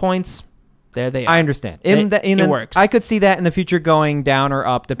 7 points, there they are. I understand. It works. I could see that in the future going down or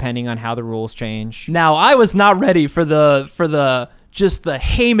up depending on how the rules change. Now, I was not ready for the just the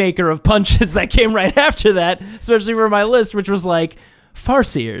haymaker of punches that came right after that, especially for my list, which was like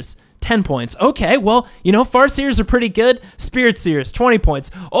Farseers. 10 points. Okay, well, Farseers are pretty good. Spirit Seers, 20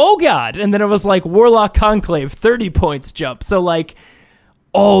 points. Oh, God. And then it was like Warlock Conclave, 30 points jump. So, like,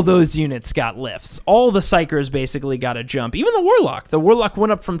 all those units got lifts. All the Psychers basically got a jump. Even the Warlock. The Warlock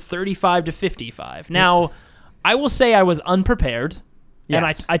went up from 35 to 55. Now, I will say I was unprepared.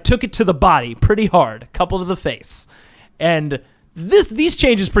 Yes. And I took it to the body pretty hard. A couple to the face. And these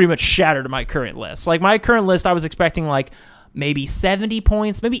changes pretty much shattered my current list. Like, my current list, I was expecting, like, maybe 70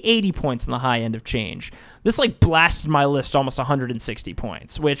 points, maybe 80 points in the high end of change. This, like, blasted my list almost 160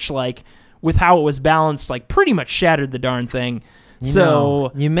 points, which, like, with how it was balanced, like, pretty much shattered the darn thing.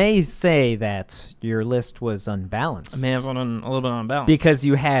 You may say that your list was unbalanced. I may have been a little bit unbalanced. Because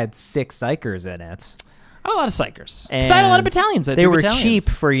you had 6 Psychers in it. I had a lot of Psychers. Because I had a lot of battalions. They were cheap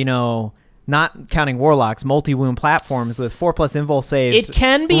for, not counting Warlocks, multi-wound platforms with 4+ invul saves. It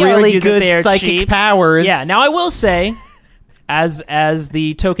can be really argued good that they're psychic cheap. powers. Yeah, now I will say... As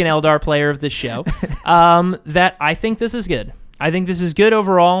the token Eldar player of this show, that I think this is good. I think this is good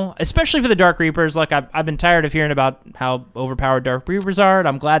overall, especially for the Dark Reapers. Like, I've been tired of hearing about how overpowered Dark Reapers are, and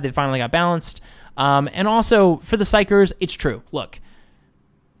I'm glad they finally got balanced. And also, for the Psychers, it's true. Look,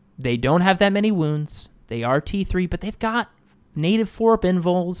 they don't have that many wounds. They are T3, but they've got native 4-up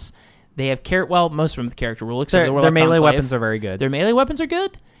invuls. They have most of them with character rule. Their melee weapons are very good. Their melee weapons are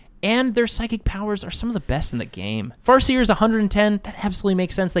good. and their psychic powers are some of the best in the game. Farseer is 110. That absolutely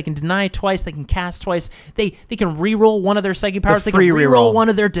makes sense. They can deny twice. They can cast twice. They can reroll one of their psychic powers. They can reroll one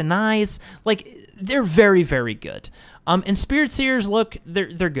of their denies. Like, they're very, very good. And Spirit Seers, look,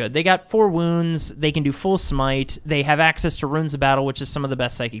 they're good. They got 4 wounds. They can do full smite. They have access to Runes of Battle, which is some of the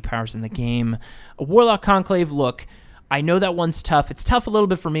best psychic powers in the game. Warlock Conclave, look, I know that one's tough. It's tough a little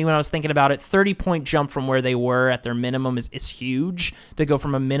bit for me when I was thinking about it. 30-point jump from where they were at their minimum is huge, to go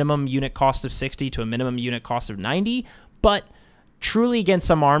from a minimum unit cost of 60 to a minimum unit cost of 90. But truly against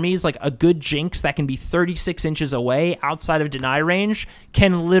some armies, like a good Jinx that can be 36 inches away outside of deny range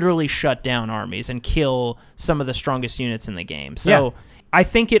can literally shut down armies and kill some of the strongest units in the game. So I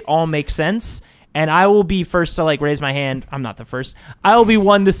think it all makes sense, and I will be first to raise my hand. I'm not the first. I will be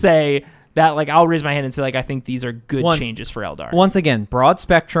one to say that I'll raise my hand and say I think these are good changes for Eldar. Once again, broad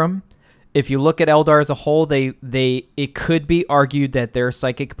spectrum. If you look at Eldar as a whole, it could be argued that their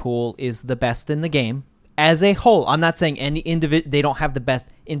psychic pool is the best in the game as a whole. I'm not saying they don't have the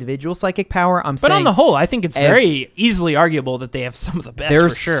best individual psychic power. But on the whole, I think it's very easily arguable that they have some of the best. Their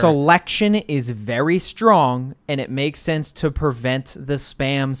for sure. selection is very strong, and it makes sense to prevent the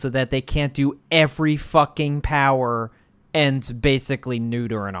spam so that they can't do every fucking power and basically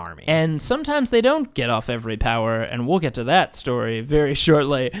neuter an army. And sometimes they don't get off every power, and we'll get to that story very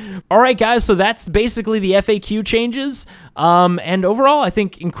shortly. All right, guys, so that's basically the FAQ changes. And overall, I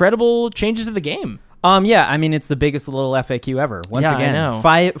think incredible changes to the game. Yeah, I mean, it's the biggest little FAQ ever. Once again,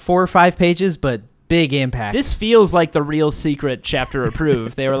 I know. 4 or 5 pages, but big impact. This feels like the real secret chapter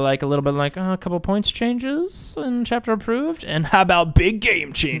approved. They were a little bit a couple points changes in chapter approved, and how about big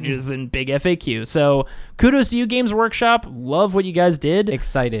game changes in big FAQ? So kudos to you, Games Workshop. Love what you guys did.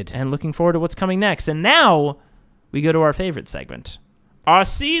 Excited. And looking forward to what's coming next. And now we go to our favorite segment, our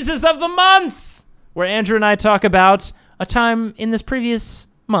Seasons of the Month, where Andrew and I talk about a time in this previous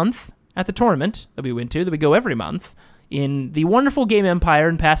month at the tournament that we went to, that we go every month, in the wonderful Game Empire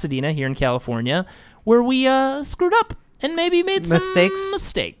in Pasadena here in California, where we screwed up and maybe made some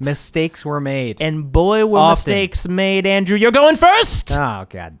mistakes. Mistakes were made. And boy, were mistakes made. Andrew, you're going first! Oh, God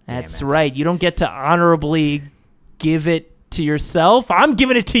damn That's right. You don't get to honorably give it to yourself. I'm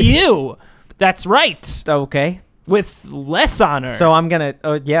giving it to you. That's right. Okay. With less honor. So I'm going to...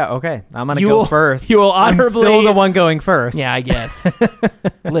 okay. I'm going to go first. You will honorably... I'm still the one going first. Yeah, I guess.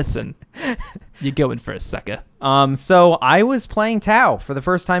 Listen. You're going first, sucker. So I was playing Tau for the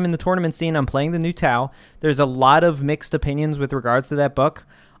first time in the tournament scene. I'm playing the new Tau. There's a lot of mixed opinions with regards to that book.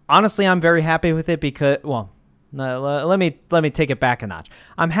 Honestly, I'm very happy with it because, let me take it back a notch.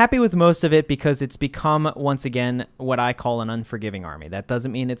 I'm happy with most of it because it's become, once again, what I call an unforgiving army. That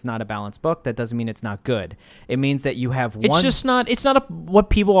doesn't mean it's not a balanced book. That doesn't mean it's not good. It means that you have one... It's not what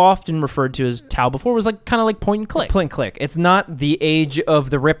people often referred to as Tau before was kind of like point and click. Point and click. It's not the age of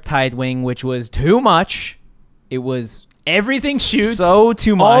the Riptide Wing, which was too much. It was... Everything shoots so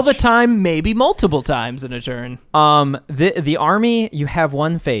too much all the time, maybe multiple times in a turn. The army, you have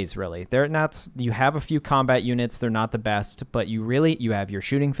one phase really. They're not. You have a few combat units. They're not the best, but you have your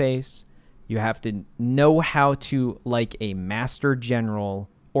shooting phase. You have to know how to, like a master general,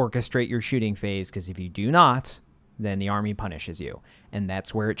 orchestrate your shooting phase. Because if you do not, then the army punishes you, and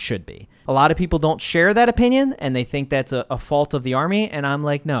that's where it should be. A lot of people don't share that opinion, and they think that's a fault of the army, and I'm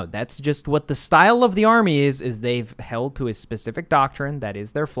like, no, that's just what the style of the army is they've held to a specific doctrine that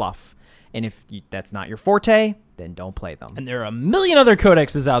is their fluff, and if that's not your forte, then don't play them. And there are a million other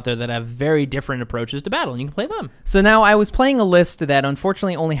codexes out there that have very different approaches to battle, and you can play them. So now I was playing a list that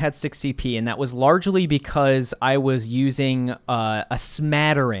unfortunately only had 6 CP, and that was largely because I was using a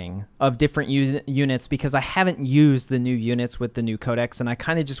smattering of different units because I haven't used the new units with the new codex, and I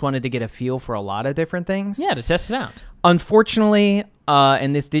kind of just wanted to get a feel for a lot of different things. Yeah, to test it out. Unfortunately,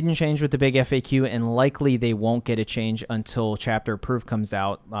 and this didn't change with the big FAQ, and likely they won't get a change until Chapter Approved comes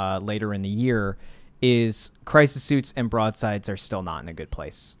out later in the year, is crisis suits and broadsides are still not in a good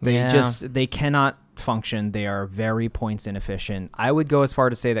place. They cannot function. They are very points inefficient. I would go as far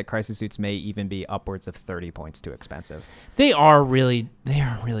to say that crisis suits may even be upwards of 30 points too expensive. They are really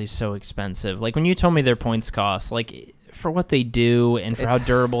so expensive. When you told me their points cost, for what they do and for how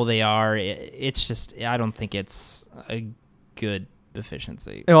durable they are, it's just, I don't think it's a good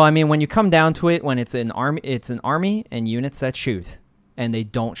efficiency. Well, I mean, when you come down to it, when it's an army and units that shoot, and they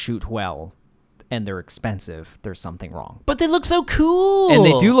don't shoot well, and they're expensive, there's something wrong. But they look so cool! And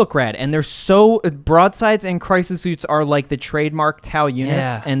they do look rad, and they're so... Broadsides and crisis suits are like the trademark Tau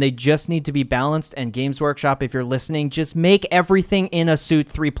units, and they just need to be balanced, and Games Workshop, if you're listening, just make everything in a suit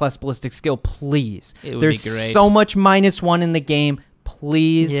 3+ ballistic skill, please. It would be great. There's so much -1 in the game.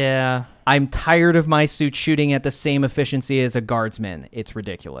 please. Yeah. I'm tired of my suit shooting at the same efficiency as a guardsman. It's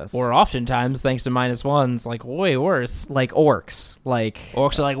ridiculous. Or oftentimes, thanks to -1s, like way worse. like orcs.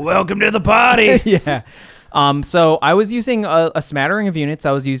 Orcs are like, welcome to the party. Yeah. So I was using a smattering of units.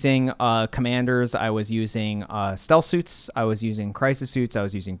 I was using commanders. I was using stealth suits. I was using crisis suits. I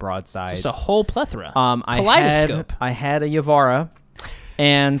was using broadsides. Just a whole plethora. Kaleidoscope. I had a Yavara.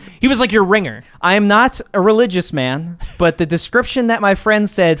 And he was like your ringer. I am not a religious man, but the description that my friend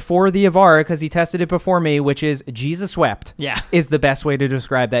said for the Yavara, because he tested it before me, which is Jesus wept, is the best way to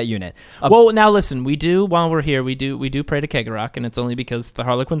describe that unit. Well, now listen, while we're here, we do pray to Kegarok, and it's only because the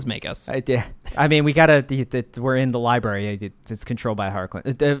Harlequins make us. I mean, we gotta. We're in the library. It's controlled by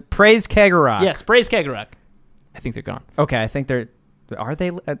Harlequin. Praise Kegarok. Yes, praise Kegarok. I think they're gone. Okay, I think they're. Are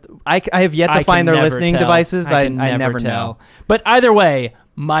they? I have yet to find their listening devices. I never know. But either way,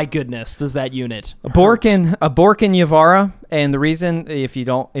 my goodness, does that unit a Borkin Yavara, and the reason, if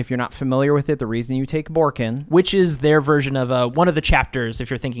you're not familiar with it, the reason you take Borkin, which is their version of one of the chapters, if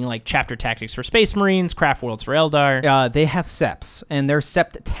you're thinking like chapter tactics for Space Marines, Craft Worlds for Eldar, they have Seps, and their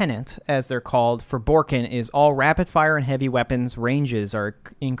Sept Tenant, as they're called for Borkin, is all rapid fire and heavy weapons ranges are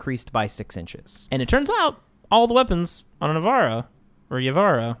increased by 6 inches. And it turns out all the weapons on a Navara. Or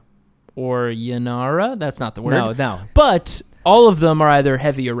Yavara, or Yanara. That's not the word. No. But all of them are either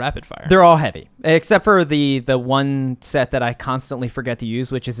heavy or rapid fire. They're all heavy, except for the one set that I constantly forget to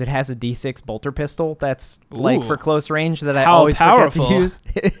use, which is it has a D6 bolter pistol. That's like for close range that I always forget to use.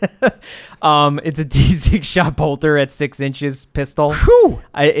 It's a D6 shot bolter at 6 inches pistol. Whew.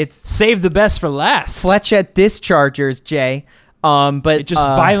 It's save the best for last. Fletchette dischargers, Jay. But it just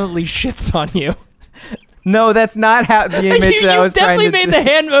violently shits on you. No, that's not how the image that I was trying to... You definitely made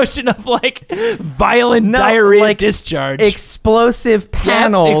the hand motion of, like, violent diarrhea like discharge. Explosive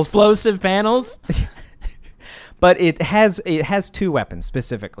panels. Yep, explosive panels. But it has 2 weapons,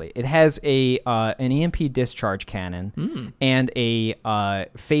 specifically. It has an EMP discharge cannon and a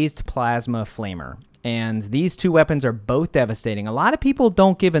phased plasma flamer. And these 2 weapons are both devastating. A lot of people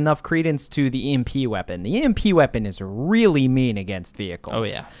don't give enough credence to the EMP weapon. The EMP weapon is really mean against vehicles.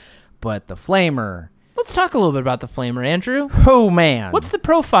 Oh, yeah. But the flamer... Let's talk a little bit about the flamer, Andrew. Oh, man. What's the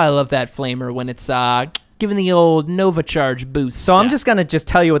profile of that flamer when it's giving the old Nova Charge boost? So I'm just going to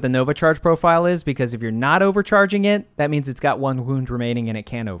tell you what the Nova Charge profile is, because if you're not overcharging it, that means it's got 1 wound remaining and it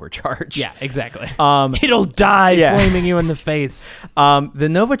can overcharge. Yeah, exactly. It'll die flaming you in the face. The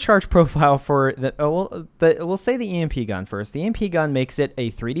Nova Charge profile for we'll say the EMP gun first. The EMP gun makes it a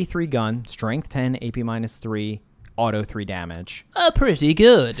 3d3 gun, strength 10, AP -3, auto 3 damage. Pretty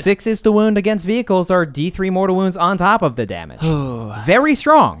good. 6 is to wound against vehicles are D3 mortal wounds on top of the damage. Very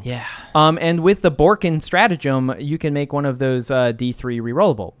strong. Yeah. And with the Borkin stratagem, you can make one of those D3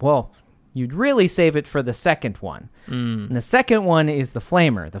 rerollable. Well, you'd really save it for the second one. And the second one is the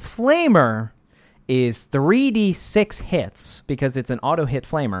Flamer. The Flamer is 3d6 hits because it's an auto hit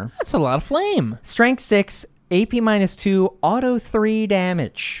Flamer. That's a lot of flame. Strength 6, AP -2, auto 3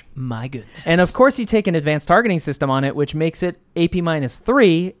 damage. My goodness. And of course, you take an advanced targeting system on it, which makes it AP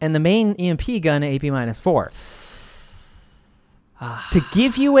 -3, and the main EMP gun AP -4. To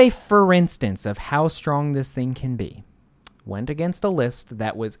give you a for instance of how strong this thing can be, went against a list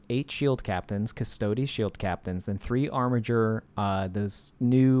that was 8 shield captains, Custodes shield captains, and 3 armiger, those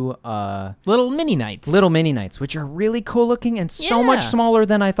new... Little mini knights. Little mini knights, which are really cool looking and so much smaller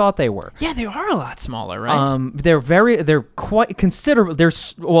than I thought they were. Yeah, they are a lot smaller, right? They're quite considerable.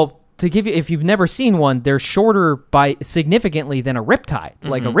 To give you, if you've never seen one, they're shorter by significantly than a Riptide.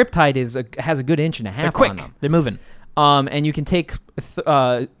 Like a Riptide has a good inch and a half. They're quick. On them. They're moving. And you can take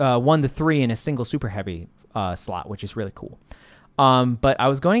 1 to 3 in a single super heavy slot, which is really cool. But I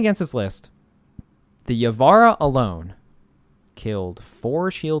was going against this list. The Yavara alone killed 4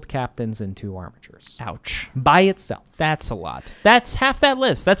 shield captains and 2 armigers. Ouch. By itself. That's a lot. That's half that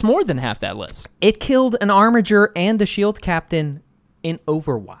list. That's more than half that list. It killed an armiger and a shield captain in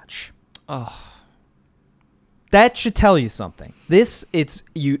Overwatch. Oh. That should tell you something.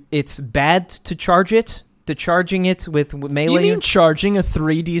 It's bad to charge it. Charging it with melee. You mean charging a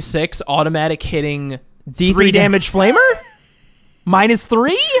 3d6 automatic hitting 3 damage flamer?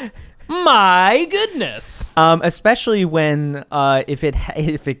 -3? My goodness. Especially when if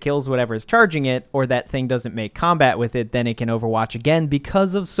it kills whatever's charging it, or that thing doesn't make combat with it, then it can Overwatch again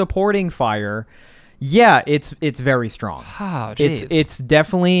because of supporting fire. Yeah, it's very strong. Oh, geez. It's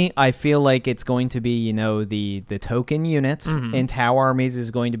definitely, I feel like it's going to be, the token unit in Tau armies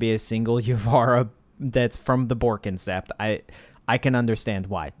is going to be a single Yavara that's from the Borkin Sept. I can understand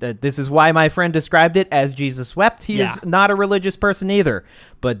why. This is why my friend described it as Jesus wept. He is not a religious person either,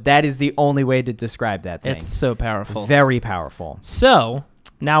 but that is the only way to describe that thing. It's so powerful. Very powerful. So,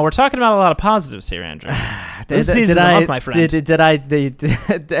 now we're talking about a lot of positives here, Andrew. This season of the month, my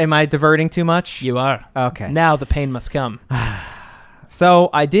friend. Am I diverting too much? You are. Okay. Now the pain must come. So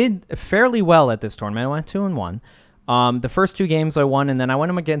I did fairly well at this tournament. I went 2-1. The first 2 games I won, and then I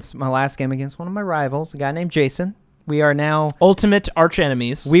went against my last game against one of my rivals, a guy named Jason. We are now ultimate arch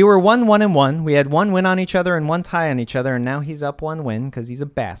enemies. We were 1-1-1. We had 1 win on each other and 1 tie on each other, and now he's up 1 win because he's a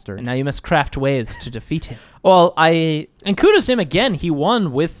bastard. And now you must craft ways to defeat him. Well, and kudos to him again. He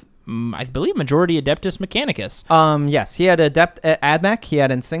won with, I believe, majority Adeptus Mechanicus. Yes, he had Admech. He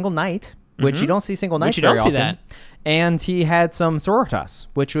had a single knight, which you don't see single knights very often. That. And he had some Sororitas,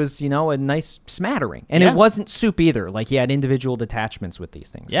 which was, a nice smattering. And it wasn't soup either. Like, he had individual detachments with these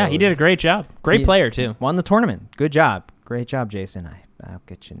things. Yeah, so he did a great job. Great player, too. Won the tournament. Good job. Great job, Jason. I'll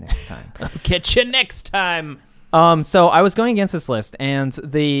get you next time. I'll get you next time. So I was going against this list, and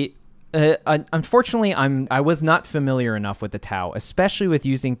unfortunately, I was not familiar enough with the Tau, especially with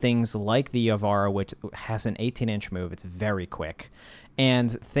using things like the Yavara, which has an 18-inch move. It's very quick.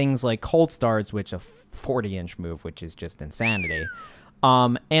 And things like Cold Stars, which a 40-inch move, which is just insanity.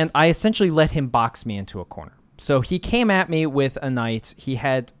 And I essentially let him box me into a corner. So he came at me with a knight. He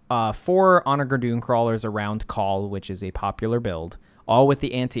had 4 Honor Dragoon crawlers around Call, which is a popular build, all with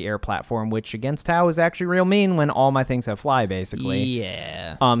the anti-air platform, which against Tau is actually real mean when all my things have fly, basically.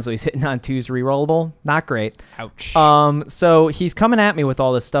 Yeah. So he's hitting on 2s rerollable. Not great. Ouch. So he's coming at me with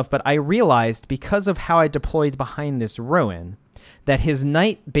all this stuff, but I realized because of how I deployed behind this ruin that his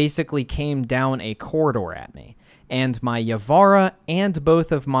knight basically came down a corridor at me, and my Yavara and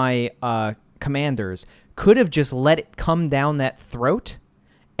both of my commanders could have just let it come down that throat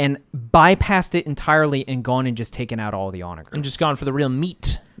and bypassed it entirely and gone and just taken out all the honor groups. And just gone for the real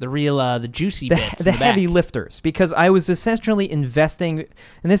meat, the juicy bits. The heavy lifters, because I was essentially investing,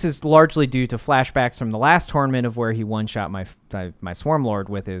 and this is largely due to flashbacks from the last tournament of where he one-shot my Swarm Lord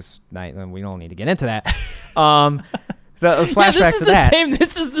with his knight, and we don't need to get into that. So flashbacks to that.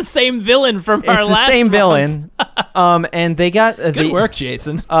 This is the same villain from our last. It's the same villain. And they got good work,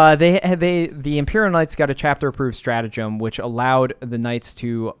 Jason. The Imperial Knights got a chapter-approved stratagem which allowed the knights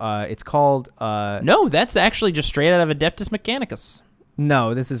to. It's called. No, that's actually just straight out of Adeptus Mechanicus.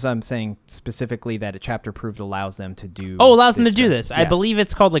 No, I'm saying specifically that a chapter-approved allows them to do. Oh, allows them to do this. Yes. I believe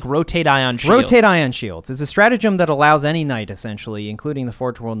it's called Rotate Ion Shields. Rotate Ion Shields. It's a stratagem that allows any knight, essentially, including the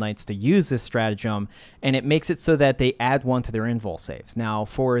Forge World Knights, to use this stratagem, and it makes it so that they add 1 to their invul saves. Now,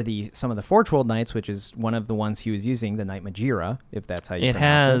 for some of the Forge World Knights, which is one of the ones he was using, the Knight Majira, if that's how you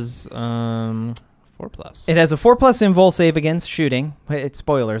pronounce it. It has 4+. It has a 4+ invul save against shooting. It's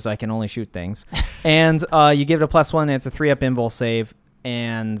spoilers, I can only shoot things. And you give it a +1, and it's a 3-up invul save.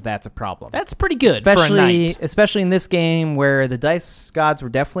 And that's a problem. That's pretty good for a knight. Especially in this game where the dice gods were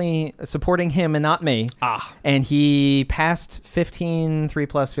definitely supporting him and not me. And he passed 15 3+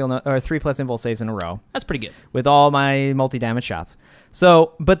 invul saves in a row. That's pretty good. With all my multi-damage shots.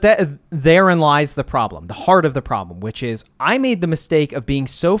 So, but therein lies the problem, the heart of the problem, which is I made the mistake of being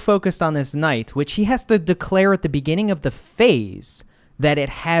so focused on this knight, which he has to declare at the beginning of the phase that it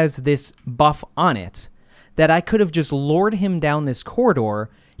has this buff on it, that I could have just lured him down this corridor.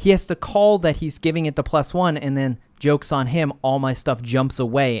 He has to call that he's giving it the +1, and then joke's on him, all my stuff jumps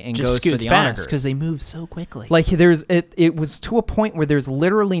away and just goes for the honors. Because they move so quickly. Like, it was to a point where there's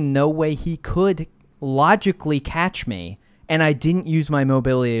literally no way he could logically catch me, and I didn't use my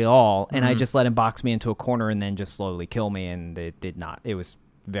mobility at all, and I just let him box me into a corner and then just slowly kill me, and it did not. It was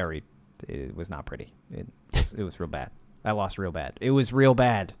not pretty. It was real bad. I lost real bad. It was real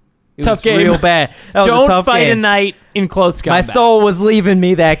bad. Tough game. Real bad. Don't fight a knight in close combat. My soul was leaving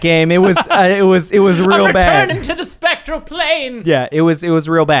me that game. It was real I'm bad. returning to the spectral plane. Yeah, it was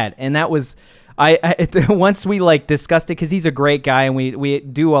real bad, and that was once we discussed it, because he's a great guy, and we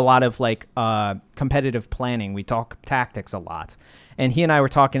do a lot of competitive planning. We talk tactics a lot, and he and I were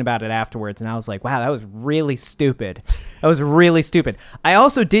talking about it afterwards, and I was like, wow, that was really stupid. That was really stupid. I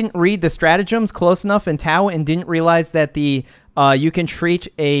also didn't read the stratagems close enough in Tau and didn't realize that you can treat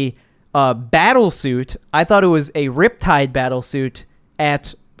a battle suit. I thought it was a Riptide battle suit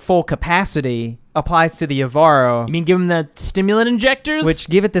at full capacity applies to the Yavaro. You mean give him the stimulant injectors? Which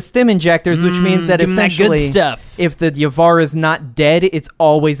give it the stim injectors, which means that essentially that good stuff. If the Yavara is not dead, it's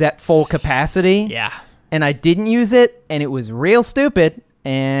always at full capacity. Yeah. And I didn't use it, and it was real stupid.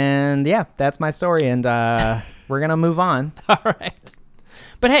 And yeah, that's my story, and we're going to move on. All right.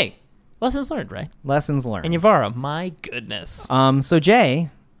 But hey, lessons learned, right? Lessons learned. And Yavara, my goodness. So Jay,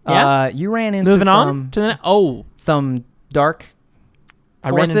 you ran into Moving on to the some dark I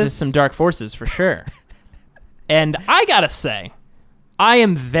ran into forces. some dark forces for sure. And I gotta say, I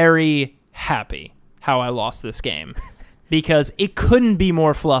am very happy how I lost this game because it couldn't be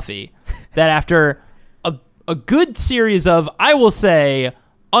more fluffy that after a good series of, I will say,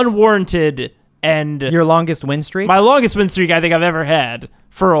 unwarranted and Your longest win streak? my longest win streak I think I've ever had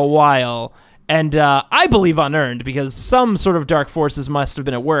for a while. And I believe unearned because some sort of dark forces must have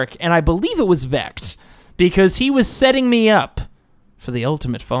been at work. And I believe it was Vect because he was setting me up for the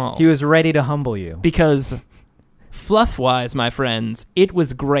ultimate fall. He was ready to humble you. Because fluff-wise, my friends, it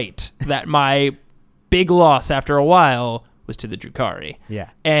was great that my big loss after a while was to the Drukhari. Yeah.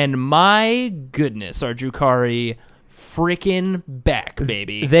 And my goodness, are Drukhari freaking back,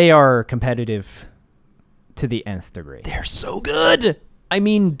 baby. They are competitive to the nth degree. They're so good. I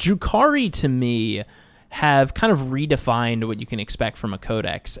mean, Drukhari to me have kind of redefined what you can expect from a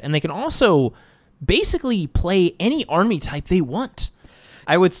codex, and they can also basically play any army type they want.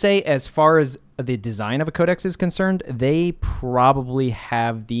 I would say as far as the design of a codex is concerned, they probably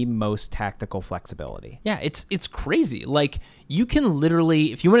have the most tactical flexibility. Yeah, it's crazy. Like, you can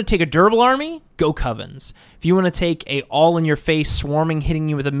literally, if you want to take a durable army, go Covens. If you want to take a all-in-your-face swarming, hitting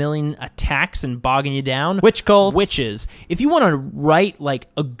you with a million attacks and bogging you down, Witch cults. Witches. If you want to write, like,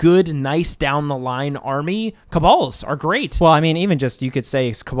 a good, nice down-the-line army, Cabals are great. Well, I mean, even just you could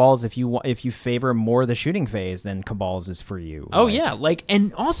say Cabals if you favor more the shooting phase, then Cabals is for you. Oh, yeah. Like,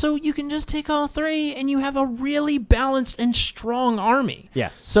 and also, you can just take all three, and you have a really balanced and strong army.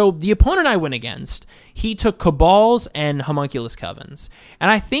 Yes. So the opponent I went against, he took Cabals and Homunculus Covens. And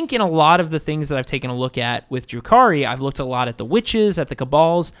I think in a lot of the things that I've taken a look at with Drukhari, I've looked a lot at the Witches, at the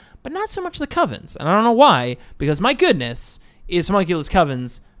Cabals, but not so much the Covens. And I don't know why, because my goodness, is Homunculus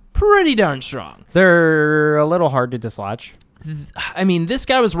Covens pretty darn strong. They're a little hard to dislodge. I mean, this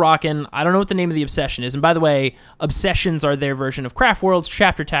guy was rocking, I don't know what the name of the obsession is. And by the way, obsessions are their version of craft worlds,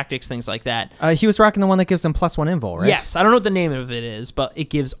 chapter tactics, things like that. He was rocking the one that gives them +1 invul, right? Yes, I don't know what the name of it is, but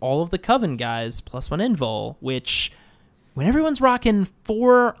it gives all of the Coven guys +1 invul, which when everyone's rocking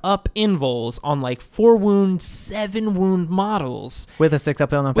 4-up invuls on like 4-wound, 7-wound models With a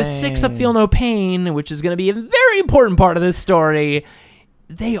 6-up feel no pain. with 6-up feel no pain, which is going to be a very important part of this story,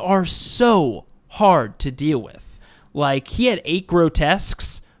 they are so hard to deal with. Like, he had 8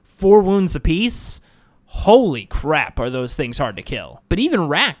 grotesques, 4 wounds apiece. Holy crap, are those things hard to kill. But even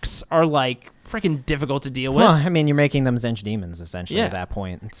Racks are, like, freaking difficult to deal with. Well, I mean, you're making them Zench demons, essentially, Yeah. at that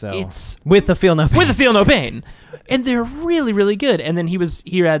point. So It's with the feel no pain. with the feel no pain. And they're really, really good. And then he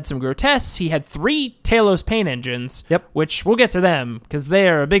had some grotesques. He had 3 Talos pain engines. Yep. Which we'll get to them, because they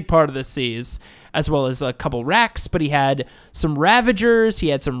are a big part of this seas, as well as a couple Racks. But he had some Ravagers. He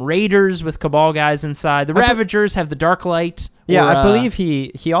had some Raiders with Cabal guys inside. The Ravagers have the Dark Light. Yeah, or, I believe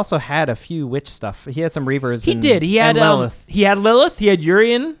he also had a few witch stuff. He had some Reavers. He did. He had Lilith. He had Lilith. He had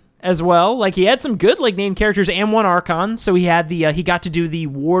Urian as well. Like, he had some good like named characters and one Archon. So he had the he got to do the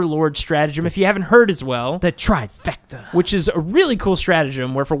Warlord stratagem. If you haven't heard as well, The trifecta. which is a really cool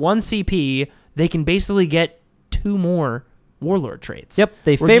stratagem where for 1 CP they can basically get 2 more Warlord traits. Yep,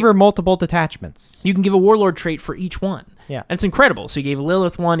 they Where favor multiple detachments. You can give a Warlord trait for each one. Yeah. And it's incredible. So he gave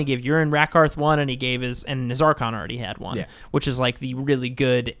Lilith 1, he gave Urian Rakarth 1, and he gave his Archon already had 1. Yeah. Which is like the really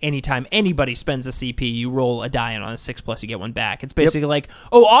good, anytime anybody spends a CP, you roll a die, and on a 6+, you get 1 back. It's basically like,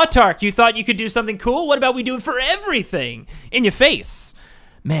 oh, Autark, you thought you could do something cool? What about we do it for everything? In your face.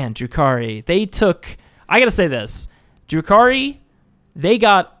 Man, Drukhari, they took... I gotta say this. Drukhari, they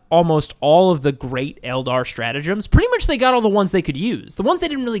got almost all of the great Eldar stratagems. Pretty much they got all the ones they could use. The ones they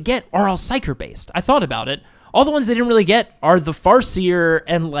didn't really get are all Psyker-based. I thought about it. All the ones they didn't really get are the Farseer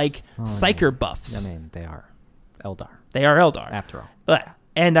and, like, Psyker buffs. I mean, they are Eldar, They are Eldar. after all. Yeah.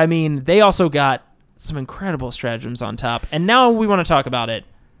 And, I mean, they also got some incredible stratagems on top. And now we want to talk about it.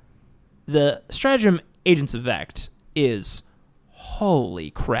 The stratagem Agents of Vect is...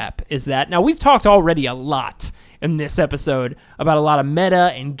 Holy crap, is that... Now, we've talked already a lot in this episode about a lot of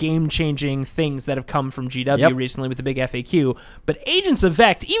meta and game-changing things that have come from GW recently with the big FAQ. But Agents of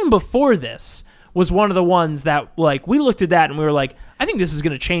Vect, even before this, was one of the ones that, like, we looked at that and we were like, I think this is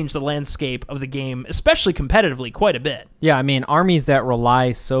going to change the landscape of the game, especially competitively, quite a bit. Yeah, I mean, armies that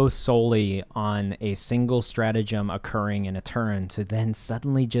rely so solely on a single stratagem occurring in a turn to then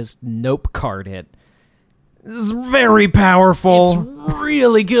suddenly just nope card it. This is very powerful. It's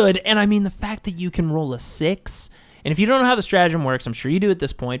really good. And I mean, the fact that you can roll a 6, and if you don't know how the stratagem works, I'm sure you do at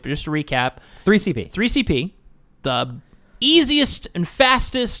this point, but just to recap, It's 3 CP. 3 CP, the easiest and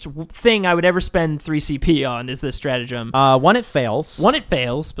fastest thing I would ever spend 3 CP on is this stratagem. 1, it fails. 1, it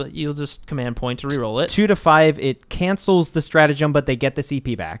fails, but you'll just command point to reroll it. 2 to 5, it cancels the stratagem, but they get the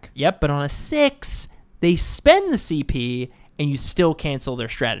CP back. Yep, but on a 6, they spend the CP, and you still cancel their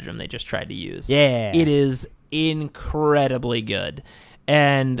stratagem they just tried to use. Yeah. It is incredibly good.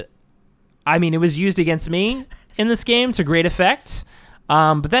 And, I mean, it was used against me in this game to great effect,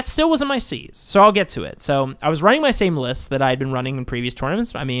 but that still wasn't my Cs, so I'll get to it. So I was running my same list that I had been running in previous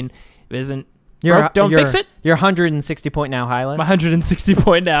tournaments. I mean, it isn't broke, don't fix it. Your 160 point now high list. My 160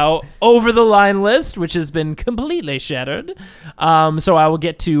 point now over the line list, which has been completely shattered. So I will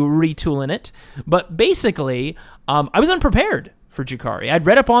get to retooling it. But basically, I was unprepared for Drukhari. I'd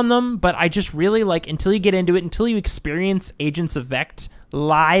read up on them, but I just really until you get into it, until you experience Agents of Vect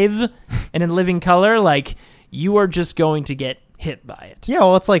live and in living color, you are just going to get hit by it. Yeah,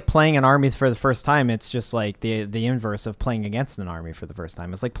 well, it's like playing an army for the first time. It's just like the inverse of playing against an army for the first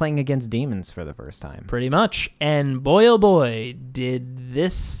time. It's like playing against demons for the first time. Pretty much. And boy, oh boy, did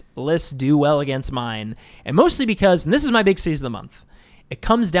this list do well against mine. And mostly because, and this is my big C's of the month, it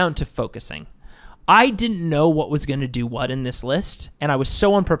comes down to focusing. I didn't know what was going to do what in this list, and I was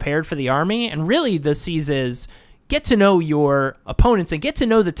so unprepared for the army. And really, the C's is get to know your opponents and get to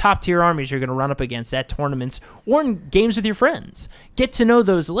know the top-tier armies you're going to run up against at tournaments or in games with your friends. Get to know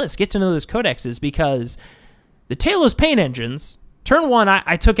those lists. Get to know those codexes, because the Talos Pain Engines, turn 1,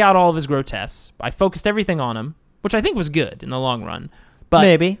 I took out all of his grotesques. I focused everything on him, which I think was good in the long run. But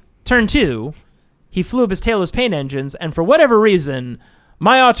maybe. Turn 2, he flew up his Talos Pain Engines, and for whatever reason,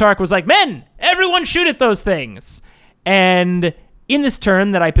 my Autarch was like, men, everyone shoot at those things. And in this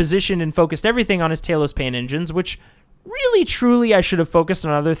turn that I positioned and focused everything on his Talos Pain Engines, which really, truly, I should have focused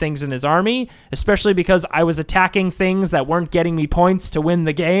on other things in his army, especially because I was attacking things that weren't getting me points to win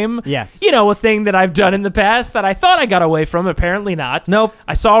the game. Yes. A thing that I've done in the past that I thought I got away from, apparently not. Nope.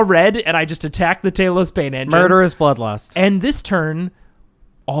 I saw red, and I just attacked the Talos Pain Engines. Murderous bloodlust. And this turn,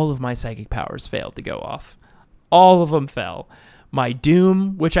 all of my psychic powers failed to go off. All of them fell. My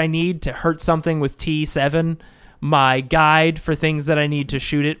Doom, which I need to hurt something with T7, my Guide for things that I need to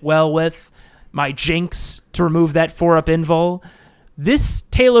shoot it well with, my Jinx to remove that 4-up invul. This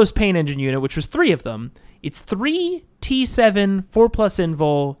Talos Pain Engine unit, which was 3 of them, it's 3 T7, 4+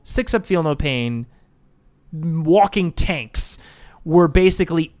 invul, 6-up feel no pain, walking tanks were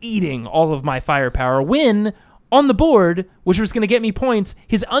basically eating all of my firepower when on the board, which was going to get me points,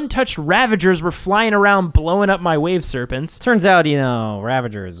 his untouched Ravagers were flying around blowing up my Wave Serpents. Turns out,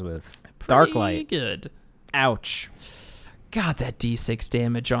 Ravagers with Dark Light. Good. Ouch. God, that D6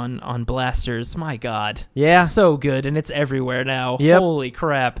 damage on blasters, my God. Yeah. So good, and it's everywhere now. Yep. Holy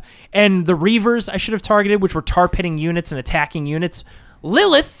crap. And the Reavers I should have targeted, which were tar-pitting units and attacking units.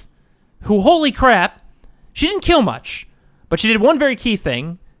 Lilith, who, holy crap, she didn't kill much, but she did one very key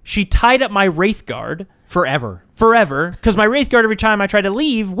thing. She tied up my Wraith Guard. Forever, because my Wraith Guard, every time I try to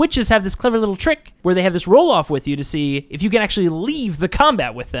leave, witches have this clever little trick where they have this roll-off with you to see if you can actually leave the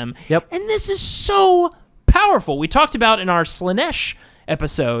combat with them. Yep. And this is so powerful. We talked about in our Slanesh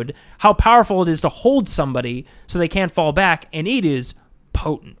episode how powerful it is to hold somebody so they can't fall back, and it is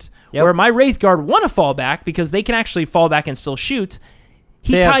potent. Yep. Where my Wraith Guard want to fall back because they can actually fall back and still shoot.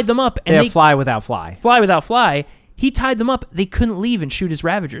 He tied them up, and they fly without fly. Fly without fly. He tied them up. They couldn't leave and shoot his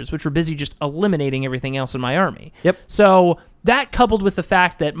Ravagers, which were busy just eliminating everything else in my army. Yep. So that, coupled with the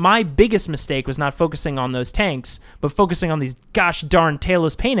fact that my biggest mistake was not focusing on those tanks, but focusing on these gosh darn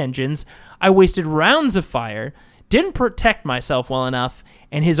Talos Pain Engines, I wasted rounds of fire, didn't protect myself well enough,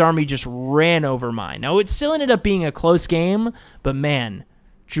 and his army just ran over mine. Now, it still ended up being a close game, but man,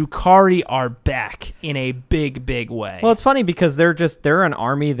 Drukhari are back in a big, big way. Well, it's funny because they're an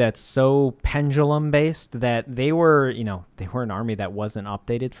army that's so pendulum based that they were an army that wasn't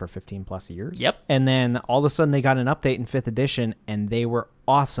updated for 15 plus years. Yep. And then all of a sudden they got an update in 5th edition and they were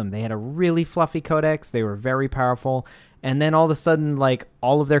awesome. They had a really fluffy codex. They were very powerful. And then all of a sudden,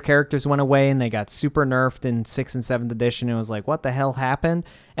 all of their characters went away and they got super nerfed in 6th and 7th edition. It was like, what the hell happened?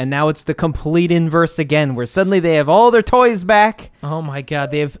 And now it's the complete inverse again, where suddenly they have all their toys back. Oh my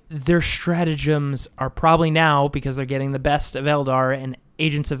God, their stratagems are probably now, because they're getting the best of Eldar and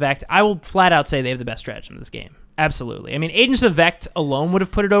Agents of Vect, I will flat out say they have the best stratagem in this game. Absolutely. I mean, Agents of Vect alone would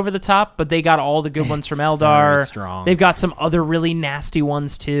have put it over the top, but they got all the good ones from Eldar. Very strong. They've got some other really nasty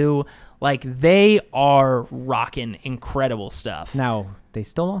ones too. They are rocking incredible stuff. Now, they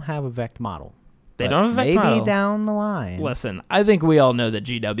still don't have a Vect model. They don't have a Vect model. Maybe down the line. Listen, I think we all know that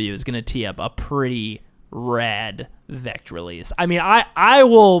GW is going to tee up a pretty rad Vect release. I mean, I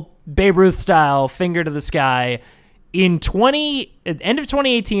will Babe Ruth style finger to the sky in end of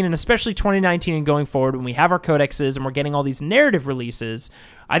 2018 and especially 2019 and going forward, when we have our codexes and we're getting all these narrative releases.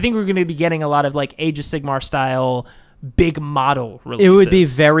 I think we're going to be getting a lot of Age of Sigmar style big model releases. It would be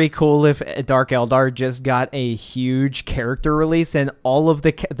very cool if Dark Eldar just got a huge character release and all of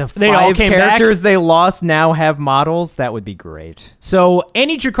the They all 5 came characters back? they lost now have models. That would be great. So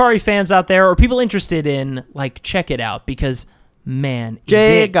any Drukhari fans out there or people interested in, like, check it out because, man,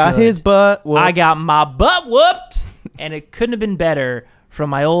 Jay is it got good. his butt whooped. I got my butt whooped, and it couldn't have been better from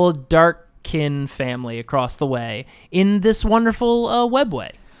my old Darkkin family across the way in this wonderful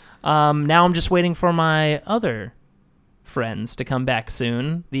webway. Now I'm just waiting for my other friends to come back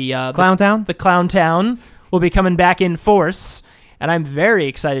soon. The Clown Town? The Clown Town will be coming back in force, and I'm very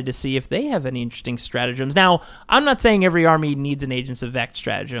excited to see if they have any interesting stratagems. Now, I'm not saying every army needs an Agents of Vex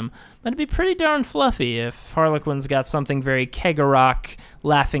stratagem, but it'd be pretty darn fluffy if Harlequin's got something very Kegarok,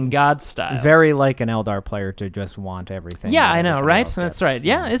 Laughing God style. Very like an Eldar player to just want everything. Yeah, that I know, everything right? else That's gets. right.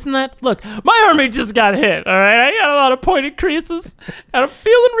 Yeah, isn't that... Look, my army just got hit, all right? I got a lot of pointed creases, and I'm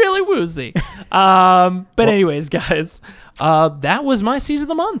feeling really woozy. But anyways, guys, that was my Seas of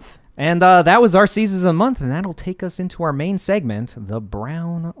the Month. And that was our Seasons of the Month, and that'll take us into our main segment, the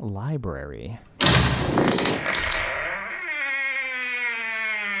Brown Library.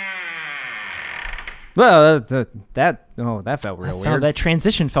 Well, that felt real weird. That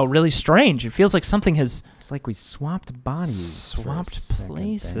transition felt really strange. It feels like something has It's like we swapped bodies. swapped for a second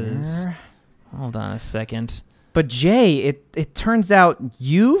places. there. Hold on a second. But Jay, it turns out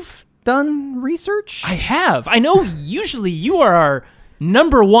you've done research? I have. I know usually you are our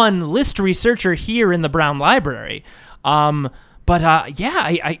number one list researcher here in the Brown Library. But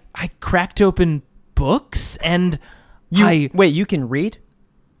I cracked open books and Wait, you can read?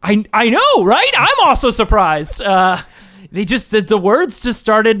 I know, right? I'm also surprised. They just the words just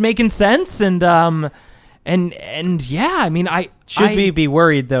started making sense and yeah, I mean Should we be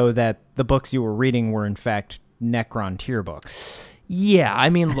worried though that the books you were reading were in fact Necron tier books? Yeah, I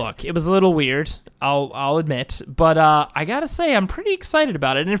mean, look, it was a little weird, I'll admit, but I gotta say, I'm pretty excited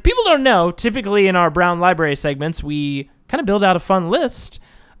about it. And if people don't know, typically in our Brown Library segments, we kind of build out a fun list.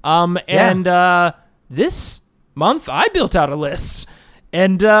 And this month, I built out a list.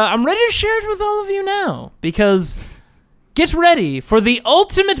 And I'm ready to share it with all of you now, because get ready for the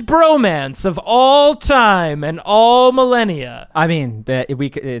ultimate bromance of all time and all millennia. I mean,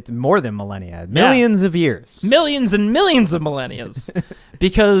 it's more than millennia. Millions of years. Millions and millions of millennias.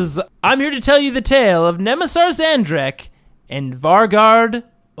 Because I'm here to tell you the tale of Nemesor Zahndrekh and Vargard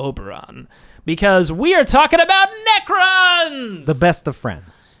Obyron. Because we are talking about Necrons! The best of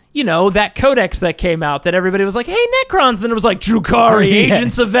friends. You know, that codex that came out that everybody was like, hey, Necrons. And then it was like, Drukhari, Yeah.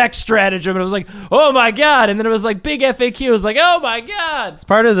 Agents of Vex stratagem. And it was like, oh my God. And then it was like, big FAQ. It was like, oh my God. It's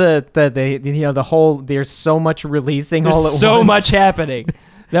part of the whole, there's so much releasing all at There's so once. much happening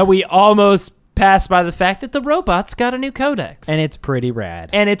that we almost passed by the fact that the robots got a new codex. And it's pretty rad.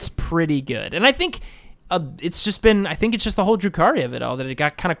 And it's pretty good. And I think it's just the whole Drukhari of it all that it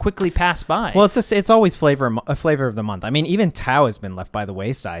got kind of quickly passed by. Well, it's always a flavor of the month. I mean, even Tau has been left by the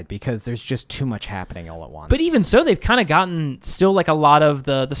wayside because there's just too much happening all at once. But even so, they've kind of gotten still like a lot of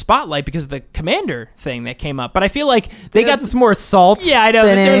the spotlight because of the Commander thing that came up. But I feel like they got some more salt. Yeah, I know.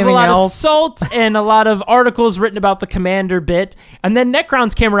 Than There's a anything lot else. of salt and a lot of articles written about the Commander bit. And then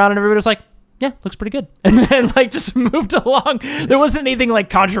Necrons came around and everybody was like, yeah, looks pretty good. And then like just moved along. There wasn't anything like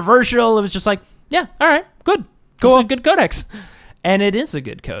controversial. It was just like, yeah, all right, good. Cool. It's a good codex. And it is a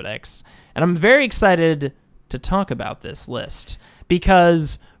good codex. And I'm very excited to talk about this list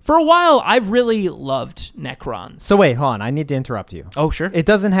because for a while I've really loved Necrons. So wait, hold on. I need to interrupt you. Oh, sure. It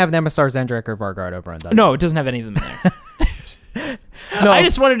doesn't have Nemesor Zahndrekh or Vargard Obyron, does it? No, it doesn't have any of them in there. No. I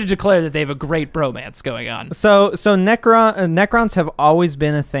just wanted to declare that they have a great bromance going on. So Necrons have always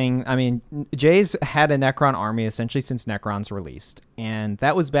been a thing. I mean, Jay's had a Necron army essentially since Necrons released. And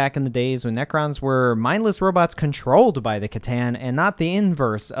that was back in the days when Necrons were mindless robots controlled by the Catan and not the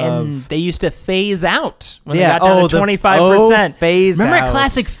inverse of... And they used to phase out when they Yeah, got down to the- 25%. phase Remember out. a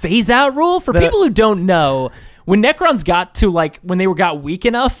classic phase out rule? For The- people who don't know, when Necrons got to when they got weak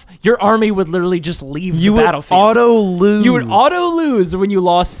enough, your army would literally just leave the battlefield. You would auto lose when you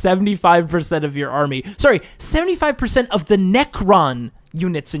lost 75% of your army. Sorry, 75% of the Necron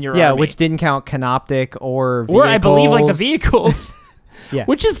units in your army. Yeah, which didn't count Canoptic or vehicles. Or I believe like the vehicles. Yeah.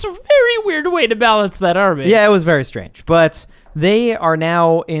 Which is a very weird way to balance that army. Yeah, it was very strange. But They are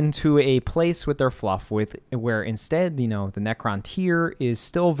now into a place with their fluff where instead, the Necron tier is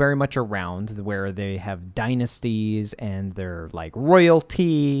still very much around, where they have dynasties and they're like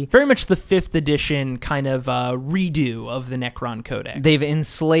royalty. Very much the 5th edition kind of redo of the Necron Codex. They've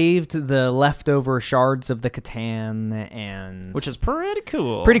enslaved the leftover shards of the Catan, which is pretty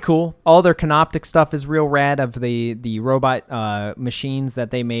cool. Pretty cool. All their canoptic stuff is real rad, of the robot machines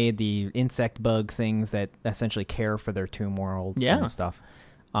that they made, the insect bug things that essentially care for their tomb world. And stuff.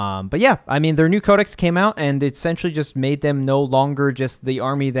 But yeah, I mean, their new codex came out and it essentially just made them no longer just the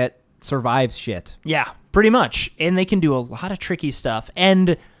army that survives shit. Yeah, pretty much. And they can do a lot of tricky stuff.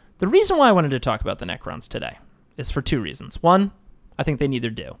 And the reason why I wanted to talk about the Necrons today is for 2 reasons. One, I think they need their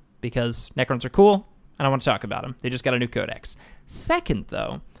due because Necrons are cool and I want to talk about them. They just got a new codex. Second,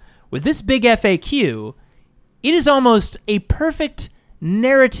 though, with this big FAQ, it is almost a perfect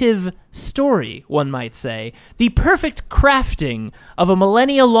narrative story, one might say. The perfect crafting of a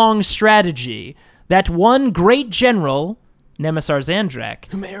millennia-long strategy that one great general, Nemesor Zahndrekh,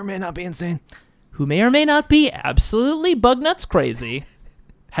 who may or may not be insane, who may or may not be absolutely bug-nuts crazy,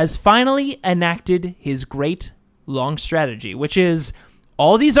 has finally enacted his great long strategy, which is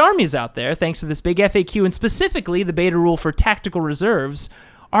all these armies out there, thanks to this big FAQ, and specifically the beta rule for tactical reserves,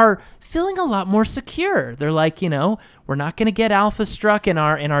 are feeling a lot more secure. They're like, we're not going to get alpha struck in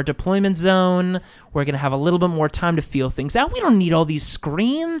our deployment zone. We're going to have a little bit more time to feel things out. We don't need all these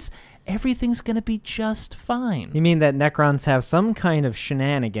screens. Everything's going to be just fine. You mean that Necrons have some kind of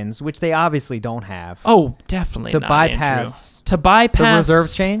shenanigans, which they obviously don't have. Oh, definitely not, bypass Andrew. To bypass the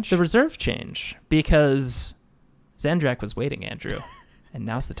reserve change? The reserve change, because Zahndrekh was waiting, Andrew, and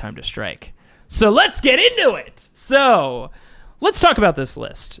now's the time to strike. So let's get into it. So let's talk about this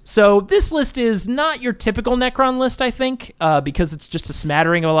list. So this list is not your typical Necron list, I think, because it's just a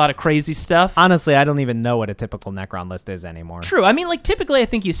smattering of a lot of crazy stuff. Honestly, I don't even know what a typical Necron list is anymore. True. I mean, typically I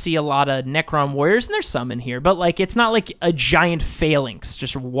think you see a lot of Necron warriors, and there's some in here, but, it's not like a giant phalanx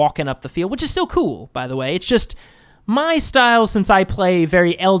just walking up the field, which is still cool, by the way. It's just my style, since I play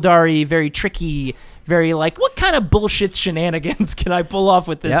very Eldar-y, very tricky, very what kind of bullshit shenanigans can I pull off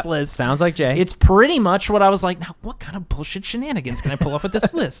with this list? Sounds like Jay. It's pretty much what I was like, now what kind of bullshit shenanigans can I pull off with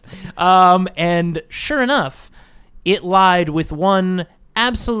this list? And sure enough, it lied with one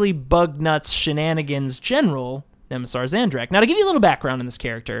absolutely bug nuts shenanigans general, Nemesor Zahndrekh. Now, to give you a little background on this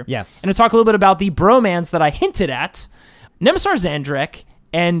character, yes, and to talk a little bit about the bromance that I hinted at, Nemesor Zahndrekh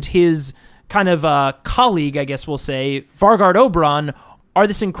and his kind of colleague, I guess we'll say, Vargard Obyron, are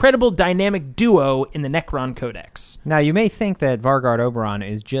this incredible dynamic duo in the Necron Codex. Now, you may think that Vargard Obyron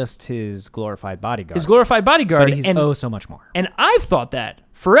is just his glorified bodyguard. His glorified bodyguard. But he's so much more. And I've thought that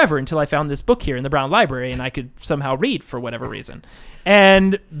forever until I found this book here in the Brown Library and I could somehow read for whatever reason.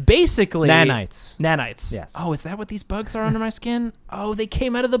 And basically... Nanites. Yes. Oh, is that what these bugs are under my skin? Oh, they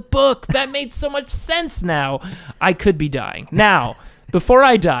came out of the book. That made so much sense now. I could be dying. Now... Before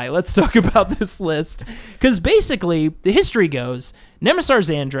I die, let's talk about this list. Because basically, the history goes, Nemesor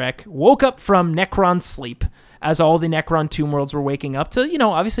Zahndrekh woke up from Necron sleep, as all the Necron tomb worlds were waking up to,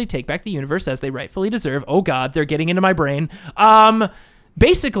 obviously take back the universe as they rightfully deserve. Oh god, they're getting into my brain.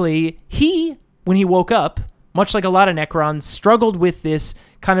 Basically, when he woke up, much like a lot of Necrons, struggled with this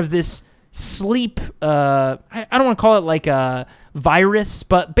sleep, I don't want to call it like a virus,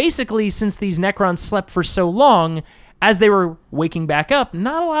 but basically, since these Necrons slept for so long, as they were waking back up,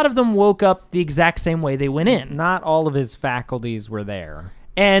 not a lot of them woke up the exact same way they went in. Not all of his faculties were there.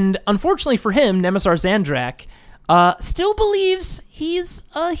 And unfortunately for him, Nemesor Zahndrekh still believes he's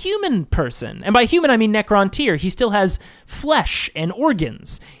a human person. And by human, I mean Necron tier. He still has flesh and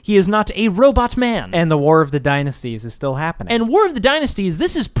organs. He is not a robot man. And the War of the Dynasties is still happening. And War of the Dynasties,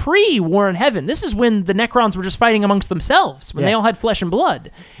 this is pre-War in Heaven. This is when the Necrons were just fighting amongst themselves, when they all had flesh and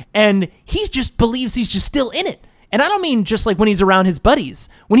blood. And he just believes he's just still in it. And I don't mean just when he's around his buddies.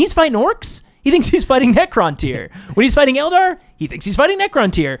 When he's fighting orcs, he thinks he's fighting Necron tier. When he's fighting Eldar, he thinks he's fighting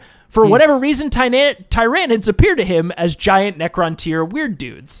Necron tier. For whatever reason, Tyranids appear to him as giant Necron tier weird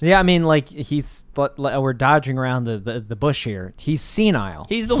dudes. Yeah, I mean, we're dodging around the bush here. He's senile.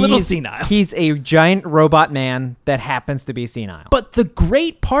 He's a little senile. He's a giant robot man that happens to be senile. But the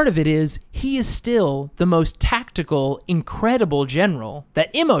great part of it is he is still the most tactical, incredible general that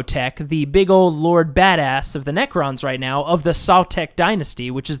Imhotep, the big old lord badass of the Necrons right now, of the Sautek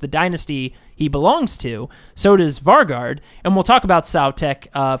dynasty, which is the dynasty he belongs to, so does Vargard, and we'll talk about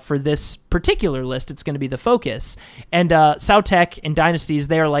Sautek for this particular list. It's going to be the focus. And Sautek and dynasties,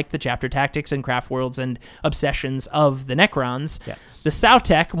 they are like the chapter tactics and craft worlds and obsessions of the Necrons. Yes. The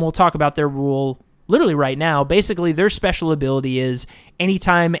Sautek, and we'll talk about their rule literally right now, basically their special ability is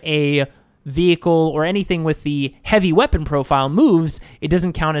anytime a vehicle or anything with the heavy weapon profile moves, it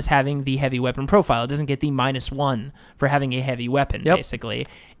doesn't count as having the heavy weapon profile. It doesn't get the -1 for having a heavy weapon, basically.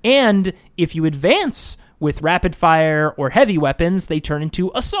 And if you advance with rapid fire or heavy weapons, they turn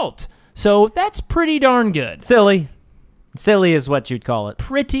into assault. So that's pretty darn good. Silly. Silly is what you'd call it.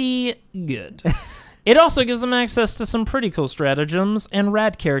 Pretty good. It also gives them access to some pretty cool stratagems and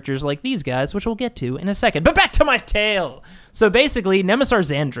rad characters like these guys, which we'll get to in a second. But back to my tale! So basically, Nemesor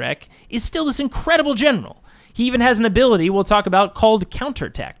Zahndrekh is still this incredible general. He even has an ability we'll talk about called Counter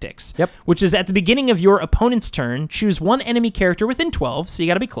Tactics, which is at the beginning of your opponent's turn, choose one enemy character within 12, so you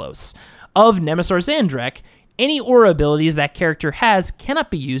gotta be close, of Nemesor Zahndrekh. Any aura abilities that character has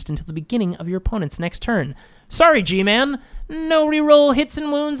cannot be used until the beginning of your opponent's next turn. Sorry, G-Man. No reroll hits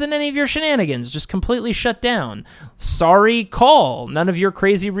and wounds in any of your shenanigans. Just completely shut down. Sorry, Call. None of your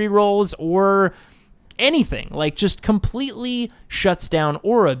crazy rerolls or anything. Like, just completely shuts down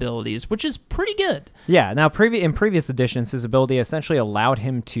aura abilities, which is pretty good. Yeah, now in previous editions, his ability essentially allowed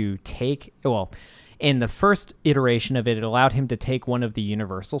him to take... Well, in the first iteration of it, it allowed him to take one of the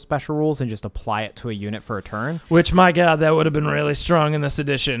universal special rules and just apply it to a unit for a turn. Which, my god, that would have been really strong in this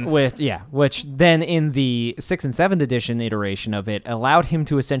edition. Which then in the 6th and 7th edition iteration of it, allowed him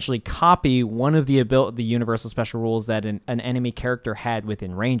to essentially copy one of the universal special rules that an enemy character had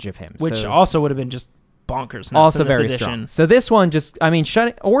within range of him. Which also would have been just bonkers nuts also in this very edition. Strong. So this one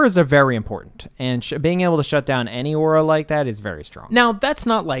auras are very important, and being able to shut down any aura like that is very strong. Now, that's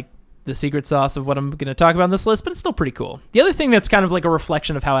not like the secret sauce of what I'm going to talk about in this list, but it's still pretty cool. The other thing that's kind of like a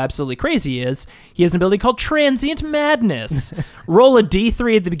reflection of how absolutely crazy he is an ability called Transient Madness. Roll a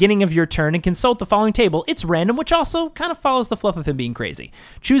d3 at the beginning of your turn and consult the following table. It's random, which also kind of follows the fluff of him being crazy.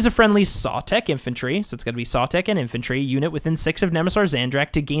 Choose a friendly Sautek infantry, so it's going to be Sautek and infantry, unit within 6 of Nemesor Zahndrekh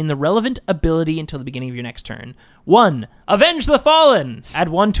to gain the relevant ability until the beginning of your next turn. 1. Avenge the Fallen. Add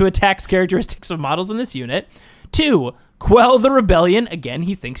 1 to attacks characteristics of models in this unit. 2. Quell the Rebellion. Again,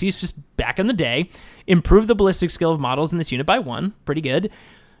 he thinks he's just back in the day. Improve the ballistic skill of models in this unit by 1. Pretty good.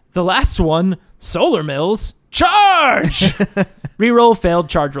 The last one, Solar Mills. Charge! Reroll failed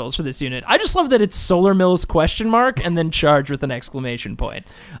charge rolls for this unit. I just love that it's Solar Mills ? And then charge with an exclamation point.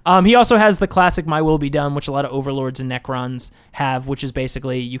 He also has the classic My Will Be Done, which a lot of Overlords and Necrons have, which is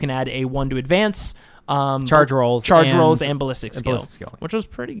basically you can add a 1 to advance, charge rolls and ballistic skill, which was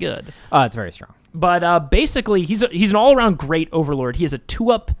pretty good. It's very strong. But basically, he's an all-around great Overlord. He has a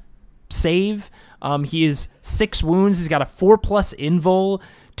 2-up save. He is 6 wounds. He's got a 4+ invul,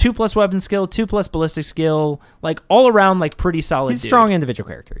 2+ weapon skill, 2+ ballistic skill. Like, all around, like, pretty solid He's a dude. strong individual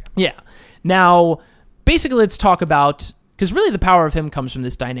character. Yeah. Now, basically, let's talk about... Because really the power of him comes from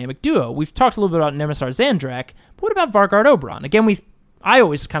this dynamic duo. We've talked a little bit about Nemesor Zahndrekh, but what about Vargard Obyron? Again, I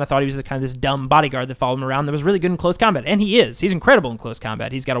always kind of thought he was kind of this dumb bodyguard that followed him around that was really good in close combat. And he is. He's incredible in close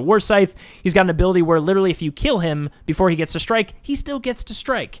combat. He's got a war scythe. He's got an ability where literally if you kill him before he gets to strike, he still gets to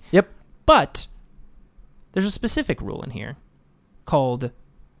strike. Yep. But there's a specific rule in here called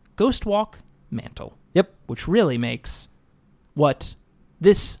Ghost Walk Mantle. Yep. Which really makes what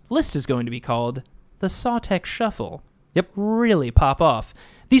this list is going to be called the Sautek Shuffle. Yep. Really pop off.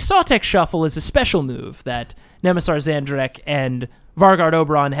 The Sautek Shuffle is a special move that Nemesor Zahndrekh and Vargard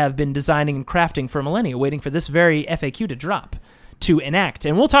Obyron have been designing and crafting for millennia, waiting for this very FAQ to drop, to enact.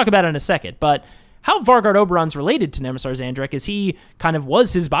 And we'll talk about it in a second, but how Vargard Obyron's related to Nemesor Zahndrekh is he kind of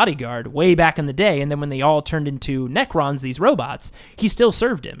was his bodyguard way back in the day, and then when they all turned into Necrons, these robots, he still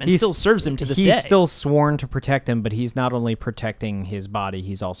served him, and still serves him to this day. He's still sworn to protect him, but he's not only protecting his body,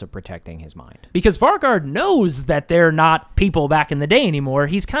 he's also protecting his mind. Because Vargard knows that they're not people back in the day anymore.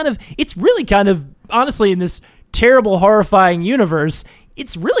 It's really kind of, honestly, in this terrible, horrifying universe,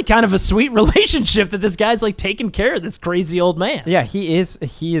 it's really kind of a sweet relationship that this guy's like taking care of this crazy old man. Yeah, he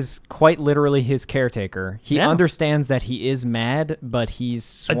is quite literally his caretaker. He understands that he is mad, but he's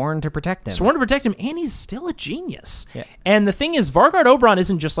sworn to protect him. Sworn to protect him, and he's still a genius. Yeah. And the thing is, Vargard Obyron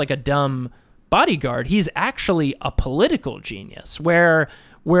isn't just like a dumb bodyguard. He's actually a political genius, where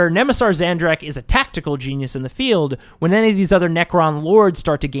Nemesor Zahndrekh is a tactical genius in the field. When any of these other Necron lords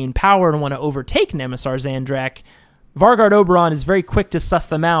start to gain power and want to overtake Nemesor Zahndrekh, Vargard Obyron is very quick to suss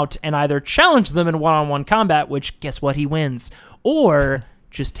them out and either challenge them in one-on-one combat, which, guess what, he wins, or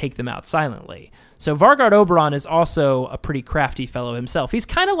just take them out silently. So Vargard Obyron is also a pretty crafty fellow himself. He's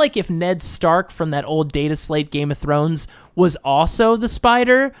kind of like if Ned Stark from that old Data Slate Game of Thrones was also the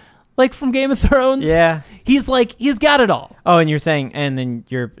Spider. like from Game of Thrones. Yeah. He's got it all. Oh, and you're saying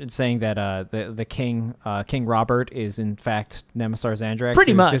that the king, King Robert, is in fact Nemesor Zahndrekh.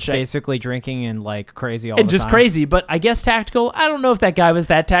 Pretty much, just basically drinking and like crazy all and the just time. crazy, but I guess tactical. I don't know if that guy was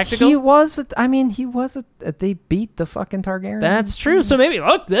that tactical. He was. They beat the fucking Targaryen. That's true. So maybe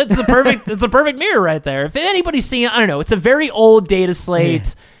look, that's a perfect. It's a perfect mirror right there. If anybody's seen it, I don't know. It's a very old data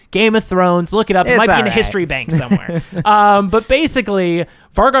slate. Game of Thrones. Look it up. It might be in a history bank somewhere. But basically,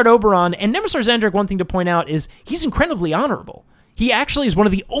 Vargard Obyron and Nemesor Zahndrekh, one thing to point out is he's incredibly honorable. He actually is one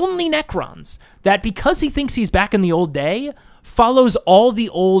of the only Necrons that, because he thinks he's back in the old day, follows all the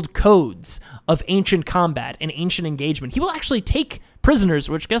old codes of ancient combat and ancient engagement. He will actually take prisoners,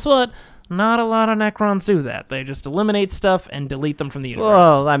 which, guess what? Not a lot of Necrons do that. They just eliminate stuff and delete them from the universe.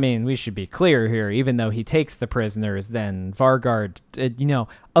 Well, I mean, we should be clear here. Even though he takes the prisoners, then Vargard,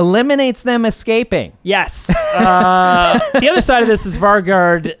 eliminates them escaping. Yes. The other side of this is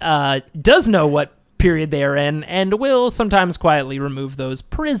Vargard does know what period they are in and will sometimes quietly remove those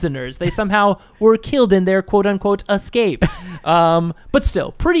prisoners. They somehow were killed in their quote-unquote escape. But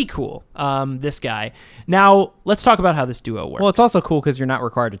still, pretty cool, this guy. Now, let's talk about how this duo works. Well, it's also cool because you're not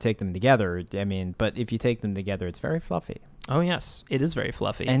required to take them together. I mean, but if you take them together, it's very fluffy. Oh, yes. It is very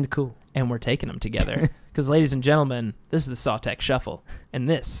fluffy. And cool. And we're taking them together. Because, ladies and gentlemen, this is the Sautek Shuffle. And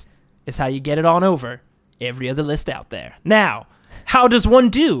this is how you get it on over every other list out there. Now, how does one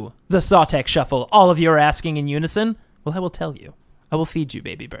do the Sautek Shuffle? All of you are asking in unison. Well, I will tell you. I will feed you,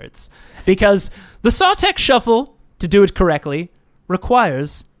 baby birds. Because the Sautek Shuffle, to do it correctly,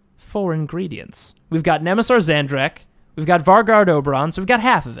 requires 4 ingredients. We've got Nemesor Zahndrekh. We've got Vargard Obyron, so we've got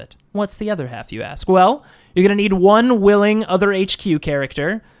half of it. What's the other half, you ask? Well, you're going to need one willing other HQ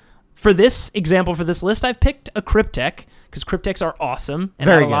character. For this example, for this list, I've picked a Cryptek, because Crypteks are awesome and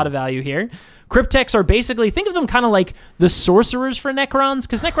add a lot of value here. Crypteks are basically, think of them kind of like the sorcerers for Necrons,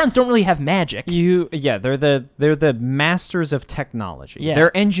 because Necrons don't really have magic. They're the masters of technology. Yeah.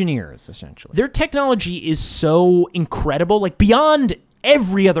 They're engineers, essentially. Their technology is so incredible, like beyond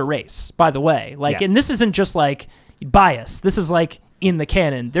every other race, by the way. Like, and this isn't just like bias. This is like in the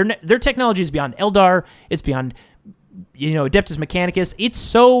canon. Their technology is beyond Eldar. It's beyond, Adeptus Mechanicus. It's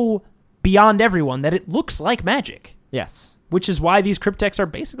so beyond everyone that it looks like magic. Yes. Which is why these Crypteks are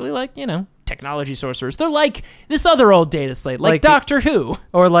basically like, technology sorcerers. They're like this other old data slate, like Doctor Who.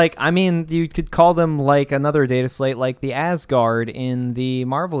 Or you could call them like another data slate, like the Asgard in the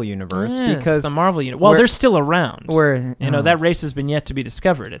Marvel universe. Yes, because the Marvel universe. Well, they're still around. That race has been yet to be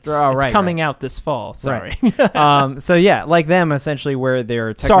discovered. It's coming out this fall. Sorry. Right. Like them, essentially, where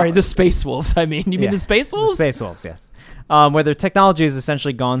they're... Sorry, the Space Wolves, I mean. You mean the Space Wolves? The Space Wolves, yes. Where their technology has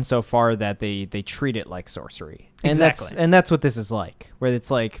essentially gone so far that they treat it like sorcery. Exactly. And that's what this is like, where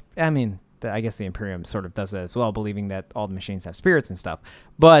it's like, I guess the Imperium sort of does that as well, believing that all the machines have spirits and stuff.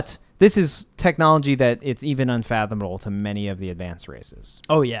 But this is technology that it's even unfathomable to many of the advanced races.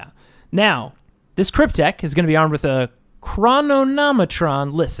 Oh, yeah. Now, this Cryptek is going to be armed with a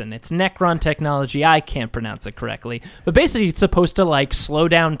chronometron. Listen, it's Necron technology. I can't pronounce it correctly. But basically, it's supposed to, slow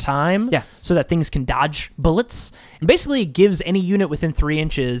down time. Yes. So that things can dodge bullets. And basically, it gives any unit within 3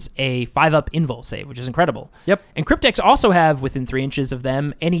 inches a 5-up invul save, which is incredible. Yep. And Crypteks also have, within 3 inches of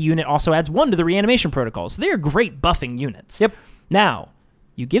them, any unit also adds 1 to the reanimation protocol. So they are great buffing units. Yep. Now,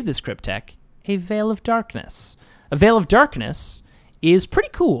 you give this Cryptek a Veil of Darkness. A Veil of Darkness is pretty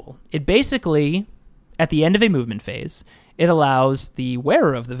cool. It basically... At the end of a movement phase, it allows the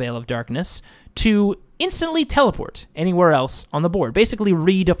wearer of the Veil of Darkness to instantly teleport anywhere else on the board. Basically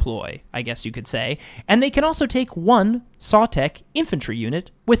redeploy, I guess you could say. And they can also take 1 Sautek infantry unit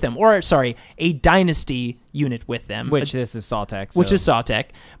with them. Or, a Dynasty unit with them. This is Sautek. Which is Sautek.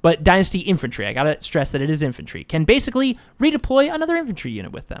 But Dynasty infantry, I gotta stress that it is infantry, can basically redeploy another infantry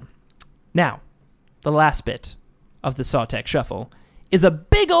unit with them. Now, the last bit of the Sautek Shuffle is a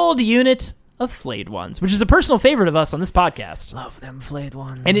big old unit of flayed ones, which is a personal favorite of us on this podcast. Love them flayed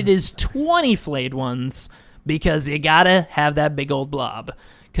ones. And it is 20 flayed ones because you gotta have that big old blob.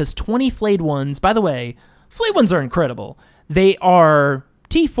 Because 20 flayed ones, by the way, flayed ones are incredible. They are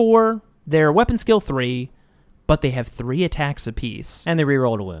T4, they're weapon skill 3, but they have 3 attacks apiece. And they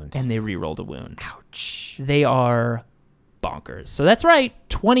rerolled a wound. Ouch. They are bonkers. So that's right,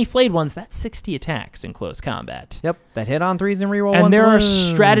 20 flayed ones, that's 60 attacks in close combat. Yep, that hit on 3s and reroll 1s. And there are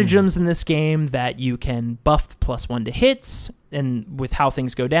stratagems in this game that you can buff +1 to hits, and with how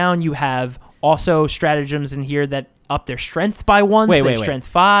things go down, you have also stratagems in here that up their strength by 1, wait. Strength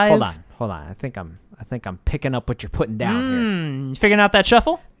 5. Hold on. I think I'm picking up what you're putting down here. You figuring out that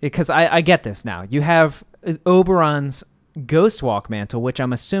shuffle? Because I get this now. You have Oberon's Ghostwalk Mantle, which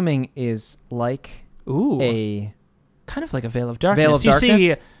I'm assuming is like kind of like a Veil of Darkness. You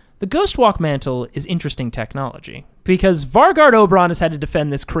see The Ghost Walk Mantle is interesting technology because Vargard Obyron has had to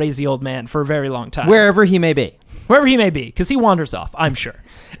defend this crazy old man for a very long time. Wherever he may be. Wherever he may be, because he wanders off, I'm sure.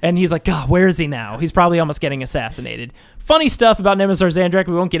 And he's like, God, where is he now? He's probably almost getting assassinated. Funny stuff about Nemesor Zahndrekh,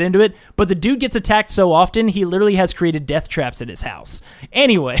 we won't get into it, but the dude gets attacked so often, he literally has created death traps at his house.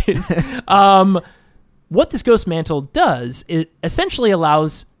 Anyways, what this Ghost Mantle does, it essentially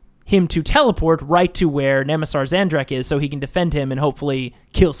allows him to teleport right to where Nemesor Zahndrekh is so he can defend him and hopefully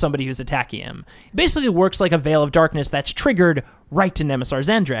kill somebody who's attacking him. It basically works like a veil of darkness that's triggered right to Nemesor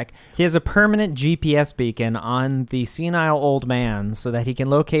Zahndrekh. He has a permanent GPS beacon on the senile old man so that he can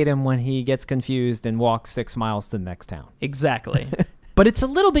locate him when he gets confused and walk 6 miles to the next town. Exactly. But it's a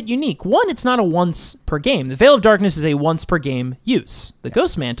little bit unique. One, it's not a once per game. The Veil of Darkness is a once per game use. The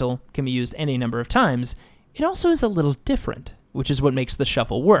Ghost Mantle can be used any number of times. It also is a little different, which is what makes the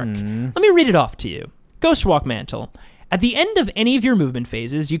shuffle work. Let me read it off to you. Ghost Walk Mantle. At the end of any of your movement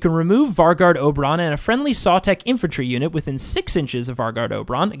phases, you can remove Vargard Obyron and a friendly Sautek infantry unit within 6 inches of Vargard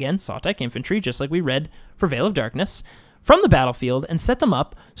Obyron, again, Sautek infantry, just like we read for Veil of Darkness, from the battlefield and set them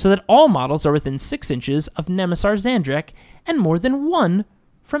up so that all models are within 6 inches of Nemesor Zahndrekh and more than 1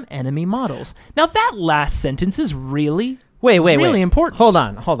 from enemy models. Now that last sentence is really important. Hold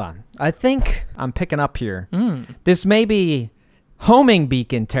on. I think I'm picking up here. This may be homing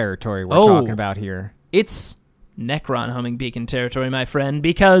beacon territory we're talking about here. It's Necron homing beacon territory, my friend,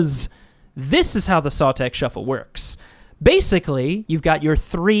 because this is how the Sautek Shuffle works. Basically, you've got your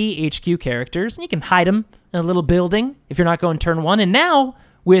 3 HQ characters, and you can hide them in a little building if you're not going turn 1. And now,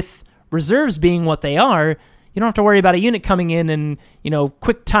 with reserves being what they are, you don't have to worry about a unit coming in and,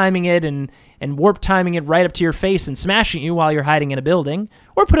 quick timing it and warp timing it right up to your face and smashing you while you're hiding in a building,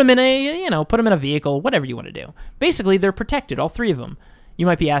 or put them in a vehicle, whatever you want to do. Basically, they're protected, all 3 of them. You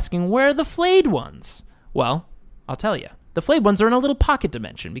might be asking, where are the flayed ones? Well, I'll tell you. The flayed ones are in a little pocket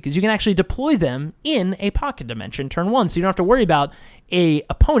dimension because you can actually deploy them in a pocket dimension turn 1, so you don't have to worry about a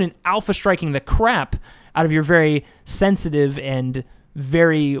opponent alpha striking the crap out of your very sensitive and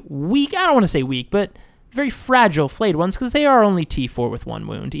very weak, I don't want to say weak, but very fragile flayed ones because they are only T4 with 1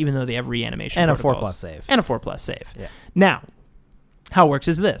 wound, even though they have reanimation and protocols. a 4+ save. And a 4+ save. Yeah. Now, how it works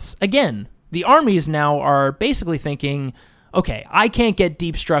is this. Again, the armies now are basically thinking, okay, I can't get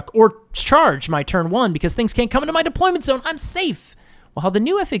deep struck or charge my turn 1 because things can't come into my deployment zone. I'm safe. Well, how the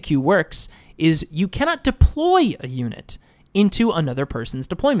new FAQ works is you cannot deploy a unit into another person's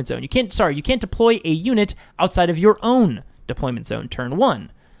deployment zone. You can't deploy a unit outside of your own deployment zone turn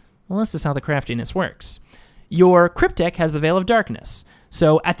 1. Well, this is how the craftiness works. Your Cryptek has the Veil of Darkness.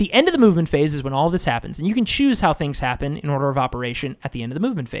 So at the end of the movement phase is when all this happens, and you can choose how things happen in order of operation at the end of the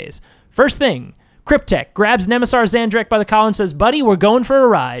movement phase. First thing, Cryptek grabs Nemesor Zahndrekh by the collar and says, buddy, we're going for a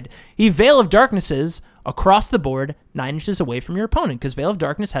ride. He Veil of Darknesses across the board 9 inches away from your opponent because Veil of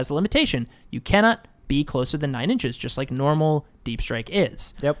Darkness has a limitation. You cannot be closer than 9 inches, just like normal Deep Strike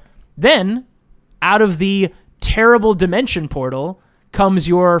is. Yep. Then, out of the terrible dimension portal comes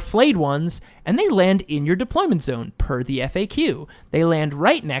your flayed ones, and they land in your deployment zone per the FAQ. They land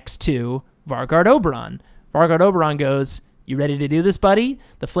right next to Vargard Obyron. Vargard Obyron goes, you ready to do this, buddy?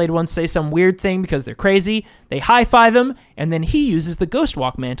 The flayed ones say some weird thing because they're crazy. They high-five him, and then he uses the Ghost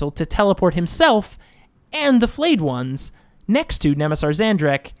Walk Mantle to teleport himself and the flayed ones next to Nemesor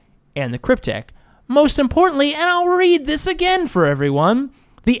Zahndrekh and the Cryptek. Most importantly, and I'll read this again for everyone,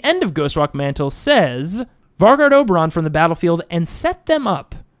 the end of Ghost Walk Mantle says, Vargard Obyron from the battlefield and set them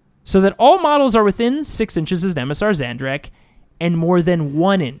up so that all models are within 6 inches of Nemesor Zahndrekh and more than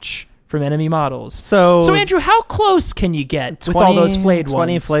 1 inch from enemy models. So Andrew, how close can you get with all those flayed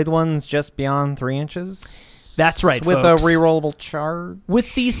 20 ones? flayed ones just beyond 3 inches? That's right, with folks. a rerollable charge?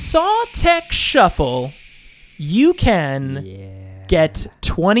 With the Sautek Shuffle, you can get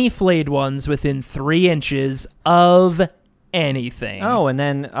 20 flayed ones within 3 inches of anything. Oh, and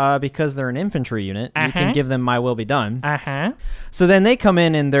then because they're an infantry unit, you can give them My Will Be Done. So then they come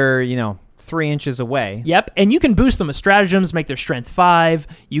in and they're, 3 inches away. Yep, and you can boost them with stratagems, make their strength 5.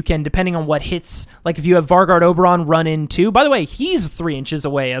 You can, depending on what hits, like if you have Vargard Obyron run in 2. By the way, he's 3 inches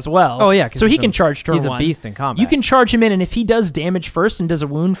away as well. Oh, yeah. So he can charge turn 1. He's a beast in combat. You can charge him in, and if he does damage first and does a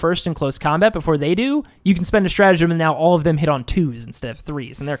wound first in close combat before they do, you can spend a stratagem, and now all of them hit on 2s instead of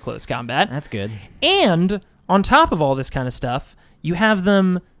 3s in their close combat. That's good. And on top of all this kind of stuff, you have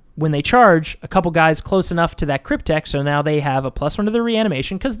them, when they charge, a couple guys close enough to that Cryptek, so now they have a +1 to their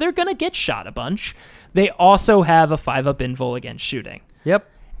reanimation because they're going to get shot a bunch. They also have a 5-up invul against shooting. Yep.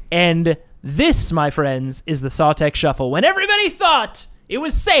 And this, my friends, is the Sautek Shuffle. When everybody thought it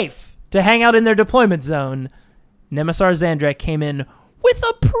was safe to hang out in their deployment zone, Nemesor Zahndrekh came in with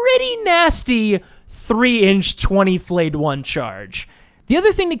a pretty nasty 3-inch 20 flayed 1 charge. The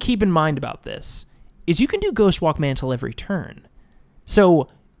other thing to keep in mind about this is you can do Ghostwalk Mantle every turn. So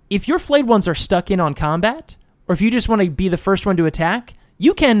if your flayed ones are stuck in on combat, or if you just want to be the first one to attack,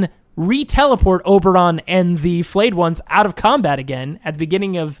 you can re-teleport Obyron and the flayed ones out of combat again at the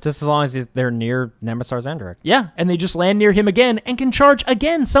beginning of... Just as long as they're near Nemesor Zahndrekh. Yeah, and they just land near him again and can charge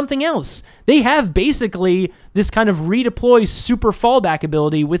again something else. They have basically this kind of redeploy super fallback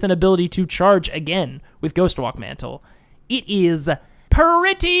ability with an ability to charge again with Ghostwalk Mantle. It is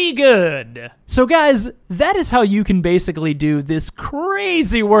pretty good. So guys, that is how you can basically do this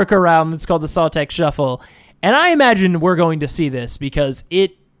crazy workaround that's called the Sautek Shuffle. And I imagine we're going to see this because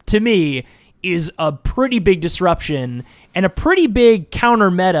it, to me, is a pretty big disruption and a pretty big counter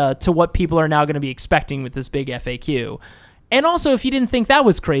meta to what people are now going to be expecting with this big FAQ. And also, if you didn't think that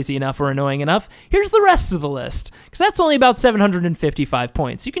was crazy enough or annoying enough, here's the rest of the list, because that's only about 755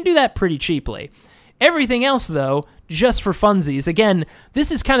 points. You can do that pretty cheaply. Everything else, though, just for funsies. Again,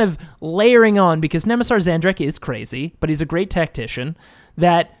 this is kind of layering on, because Nemesor Zahndrekh is crazy, but he's a great tactician,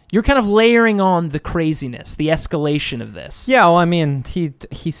 that you're kind of layering on the craziness, the escalation of this. Yeah, well, I mean,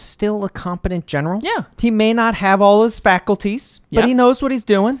 he's still a competent general. Yeah. He may not have all his faculties, but he knows what he's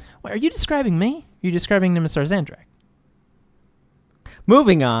doing. Wait, are you describing me? Are you describing Nemesor Zahndrekh?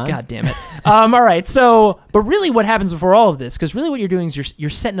 Moving on. God damn it. All right, so, but really what happens before all of this, because really what you're doing is you're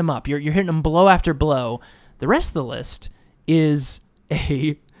setting them up. You're hitting them blow after blow. The rest of the list is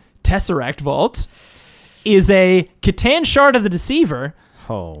a Tesseract Vault, is a Catan Shard of the Deceiver,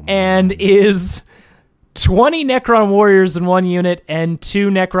 and is 20 Necron Warriors in one unit and 2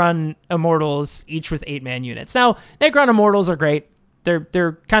 Necron Immortals, each with 8-man units. Now, Necron Immortals are great.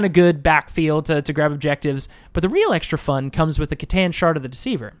 They're kind of good backfield to grab objectives, but the real extra fun comes with the Catan Shard of the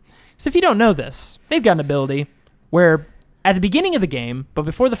Deceiver. So if you don't know this, they've got an ability where at the beginning of the game, but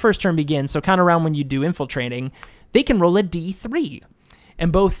before the first turn begins, so kind of around when you do infiltrating, they can roll a D3.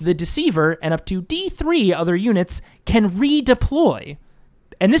 And both the Deceiver and up to D3 other units can redeploy.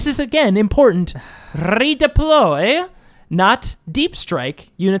 And this is, again, important. Redeploy, not deep strike,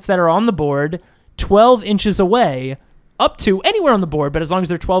 units that are on the board 12 inches away, up to anywhere on the board, but as long as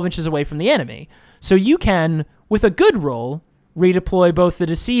they're 12 inches away from the enemy. So you can, with a good roll, redeploy both the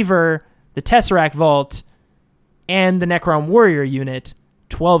Deceiver, the Tesseract Vault, and the Necron Warrior unit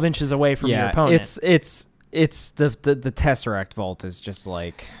 12 inches away from your opponent. It's the Tesseract Vault is just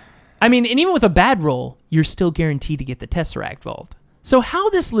like... I mean, and even with a bad roll, you're still guaranteed to get the Tesseract Vault. So how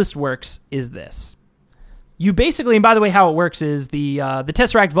this list works is this. You basically, and by the way, how it works is the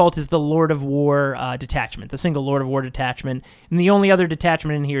Tesseract Vault is the Lord of War detachment, the single Lord of War detachment, and the only other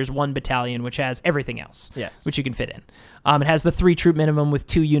detachment in here is 1 battalion, which has everything else, which you can fit in. It has the 3 troop minimum with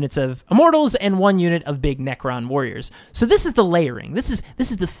 2 units of Immortals and 1 unit of big Necron Warriors. So this is the layering. This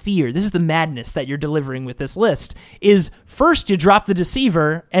is the fear. This is the madness that you're delivering with this list. Is first you drop the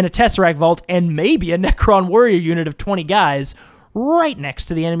Deceiver and a Tesseract Vault and maybe a Necron Warrior unit of 20 guys right next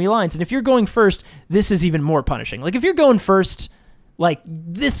to the enemy lines. And if you're going first, this is even more punishing. Like, if you're going first, like,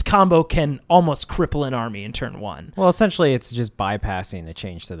 this combo can almost cripple an army in turn 1. Well, essentially, it's just bypassing the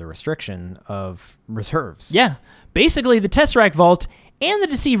change to the restriction of reserves. Yeah. Basically, the Tesseract Vault and the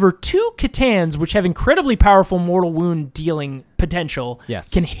Deceiver, 2 Catans, which have incredibly powerful mortal wound dealing potential,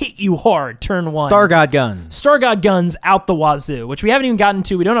 can hit you hard turn 1. Star God guns. Star God guns out the wazoo, which we haven't even gotten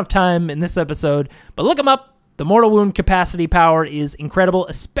to. We don't have time in this episode, but look them up. The mortal wound capacity power is incredible,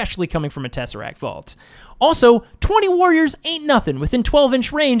 especially coming from a Tesseract Vault. Also, 20 warriors ain't nothing. Within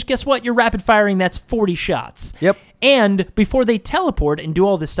 12-inch range, guess what? You're rapid firing, that's 40 shots. Yep. And before they teleport and do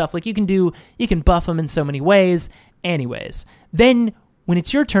all this stuff, like you can buff them in so many ways. Anyways, then when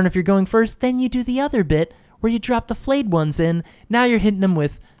it's your turn, if you're going first, then you do the other bit where you drop the flayed ones in. Now you're hitting them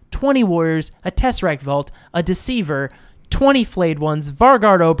with 20 warriors, a Tesseract Vault, a Deceiver, 20 flayed ones,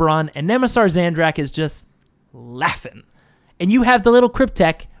 Vargard Obyron, and Nemesor Zahndrekh is just laughing. And you have the little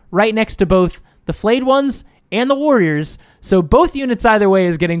Cryptek right next to both the flayed ones and the warriors, so both units either way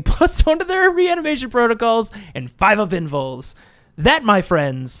is getting +1 to their reanimation protocols and 5 up invuls. That, my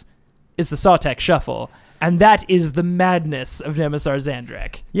friends, is the Sautek Shuffle, and that is the madness of Nemesor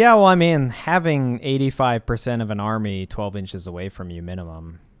Zahndrekh. Yeah, well, I mean, having 85% of an army 12 inches away from you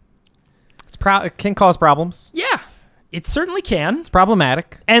minimum, it can cause problems. Yeah. It certainly can. It's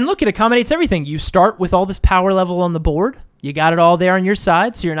problematic. And look, it accommodates everything. You start with all this power level on the board. You got it all there on your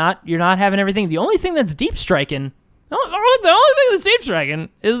side, so you're not having everything. The only thing that's deep striking, the only thing that's deep striking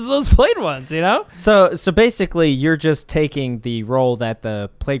is those flayed ones, you know? So basically, you're just taking the role that the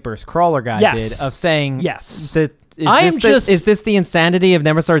Plague Burst Crawler guy did of saying that Is this the insanity of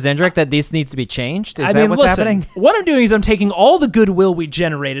Nemesor Zahndrekh that this needs to be changed? Is that what's happening? What I'm doing is I'm taking all the goodwill we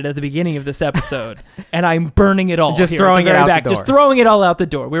generated at the beginning of this episode, and I'm burning it all. Just throwing it out the door. Just throwing it all out the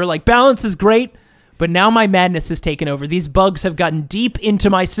door. We were like, balance is great, but now my madness has taken over. These bugs have gotten deep into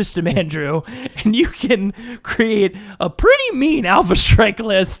my system, Andrew, and you can create a pretty mean Alpha Strike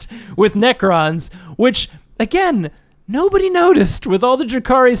list with Necrons, which, again, nobody noticed with all the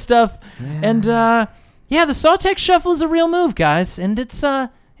Drukhari stuff. Yeah. And, the Sautek Shuffle is a real move, guys, and it's out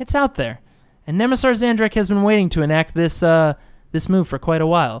there. And Nemesor Zahndrekh has been waiting to enact this move for quite a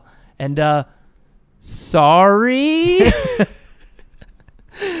while. And, sorry...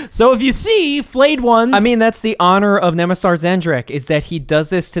 So if you see flayed ones... I mean, that's the honor of Nemesor Zahndrekh, is that he does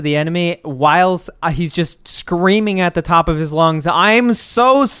this to the enemy whilst he's just screaming at the top of his lungs, I'm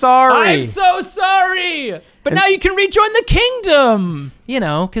so sorry! I'm so sorry! But now you can rejoin the kingdom! You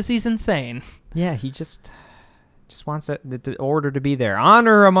know, because he's insane. Yeah, he just wants the order to be there.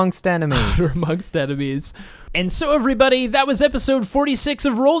 Honor amongst enemies. Honor amongst enemies. And so, everybody, that was episode 46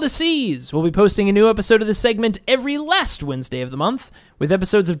 of Roll to Seize. We'll be posting a new episode of this segment every last Wednesday of the month, with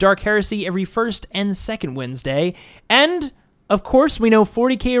episodes of Dark Heresy every first and second Wednesday. And, of course, we know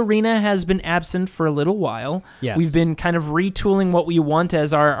 40K Arena has been absent for a little while. Yes. We've been kind of retooling what we want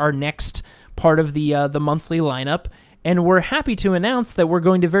as our next part of the monthly lineup. And we're happy to announce that we're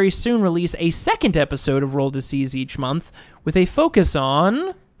going to very soon release a second episode of Roll to Seize each month with a focus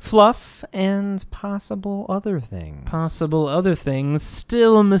on... fluff and possible other things. Possible other things.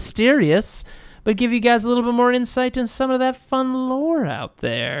 Still mysterious, but give you guys a little bit more insight into some of that fun lore out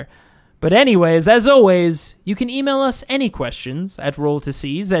there. But anyways, as always, you can email us any questions at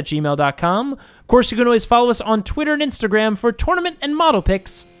rolltoseize@gmail.com. Of course, you can always follow us on Twitter and Instagram for tournament and model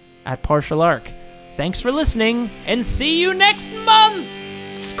picks at Partial Arc. Thanks for listening, and see you next month!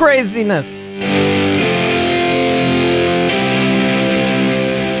 It's craziness!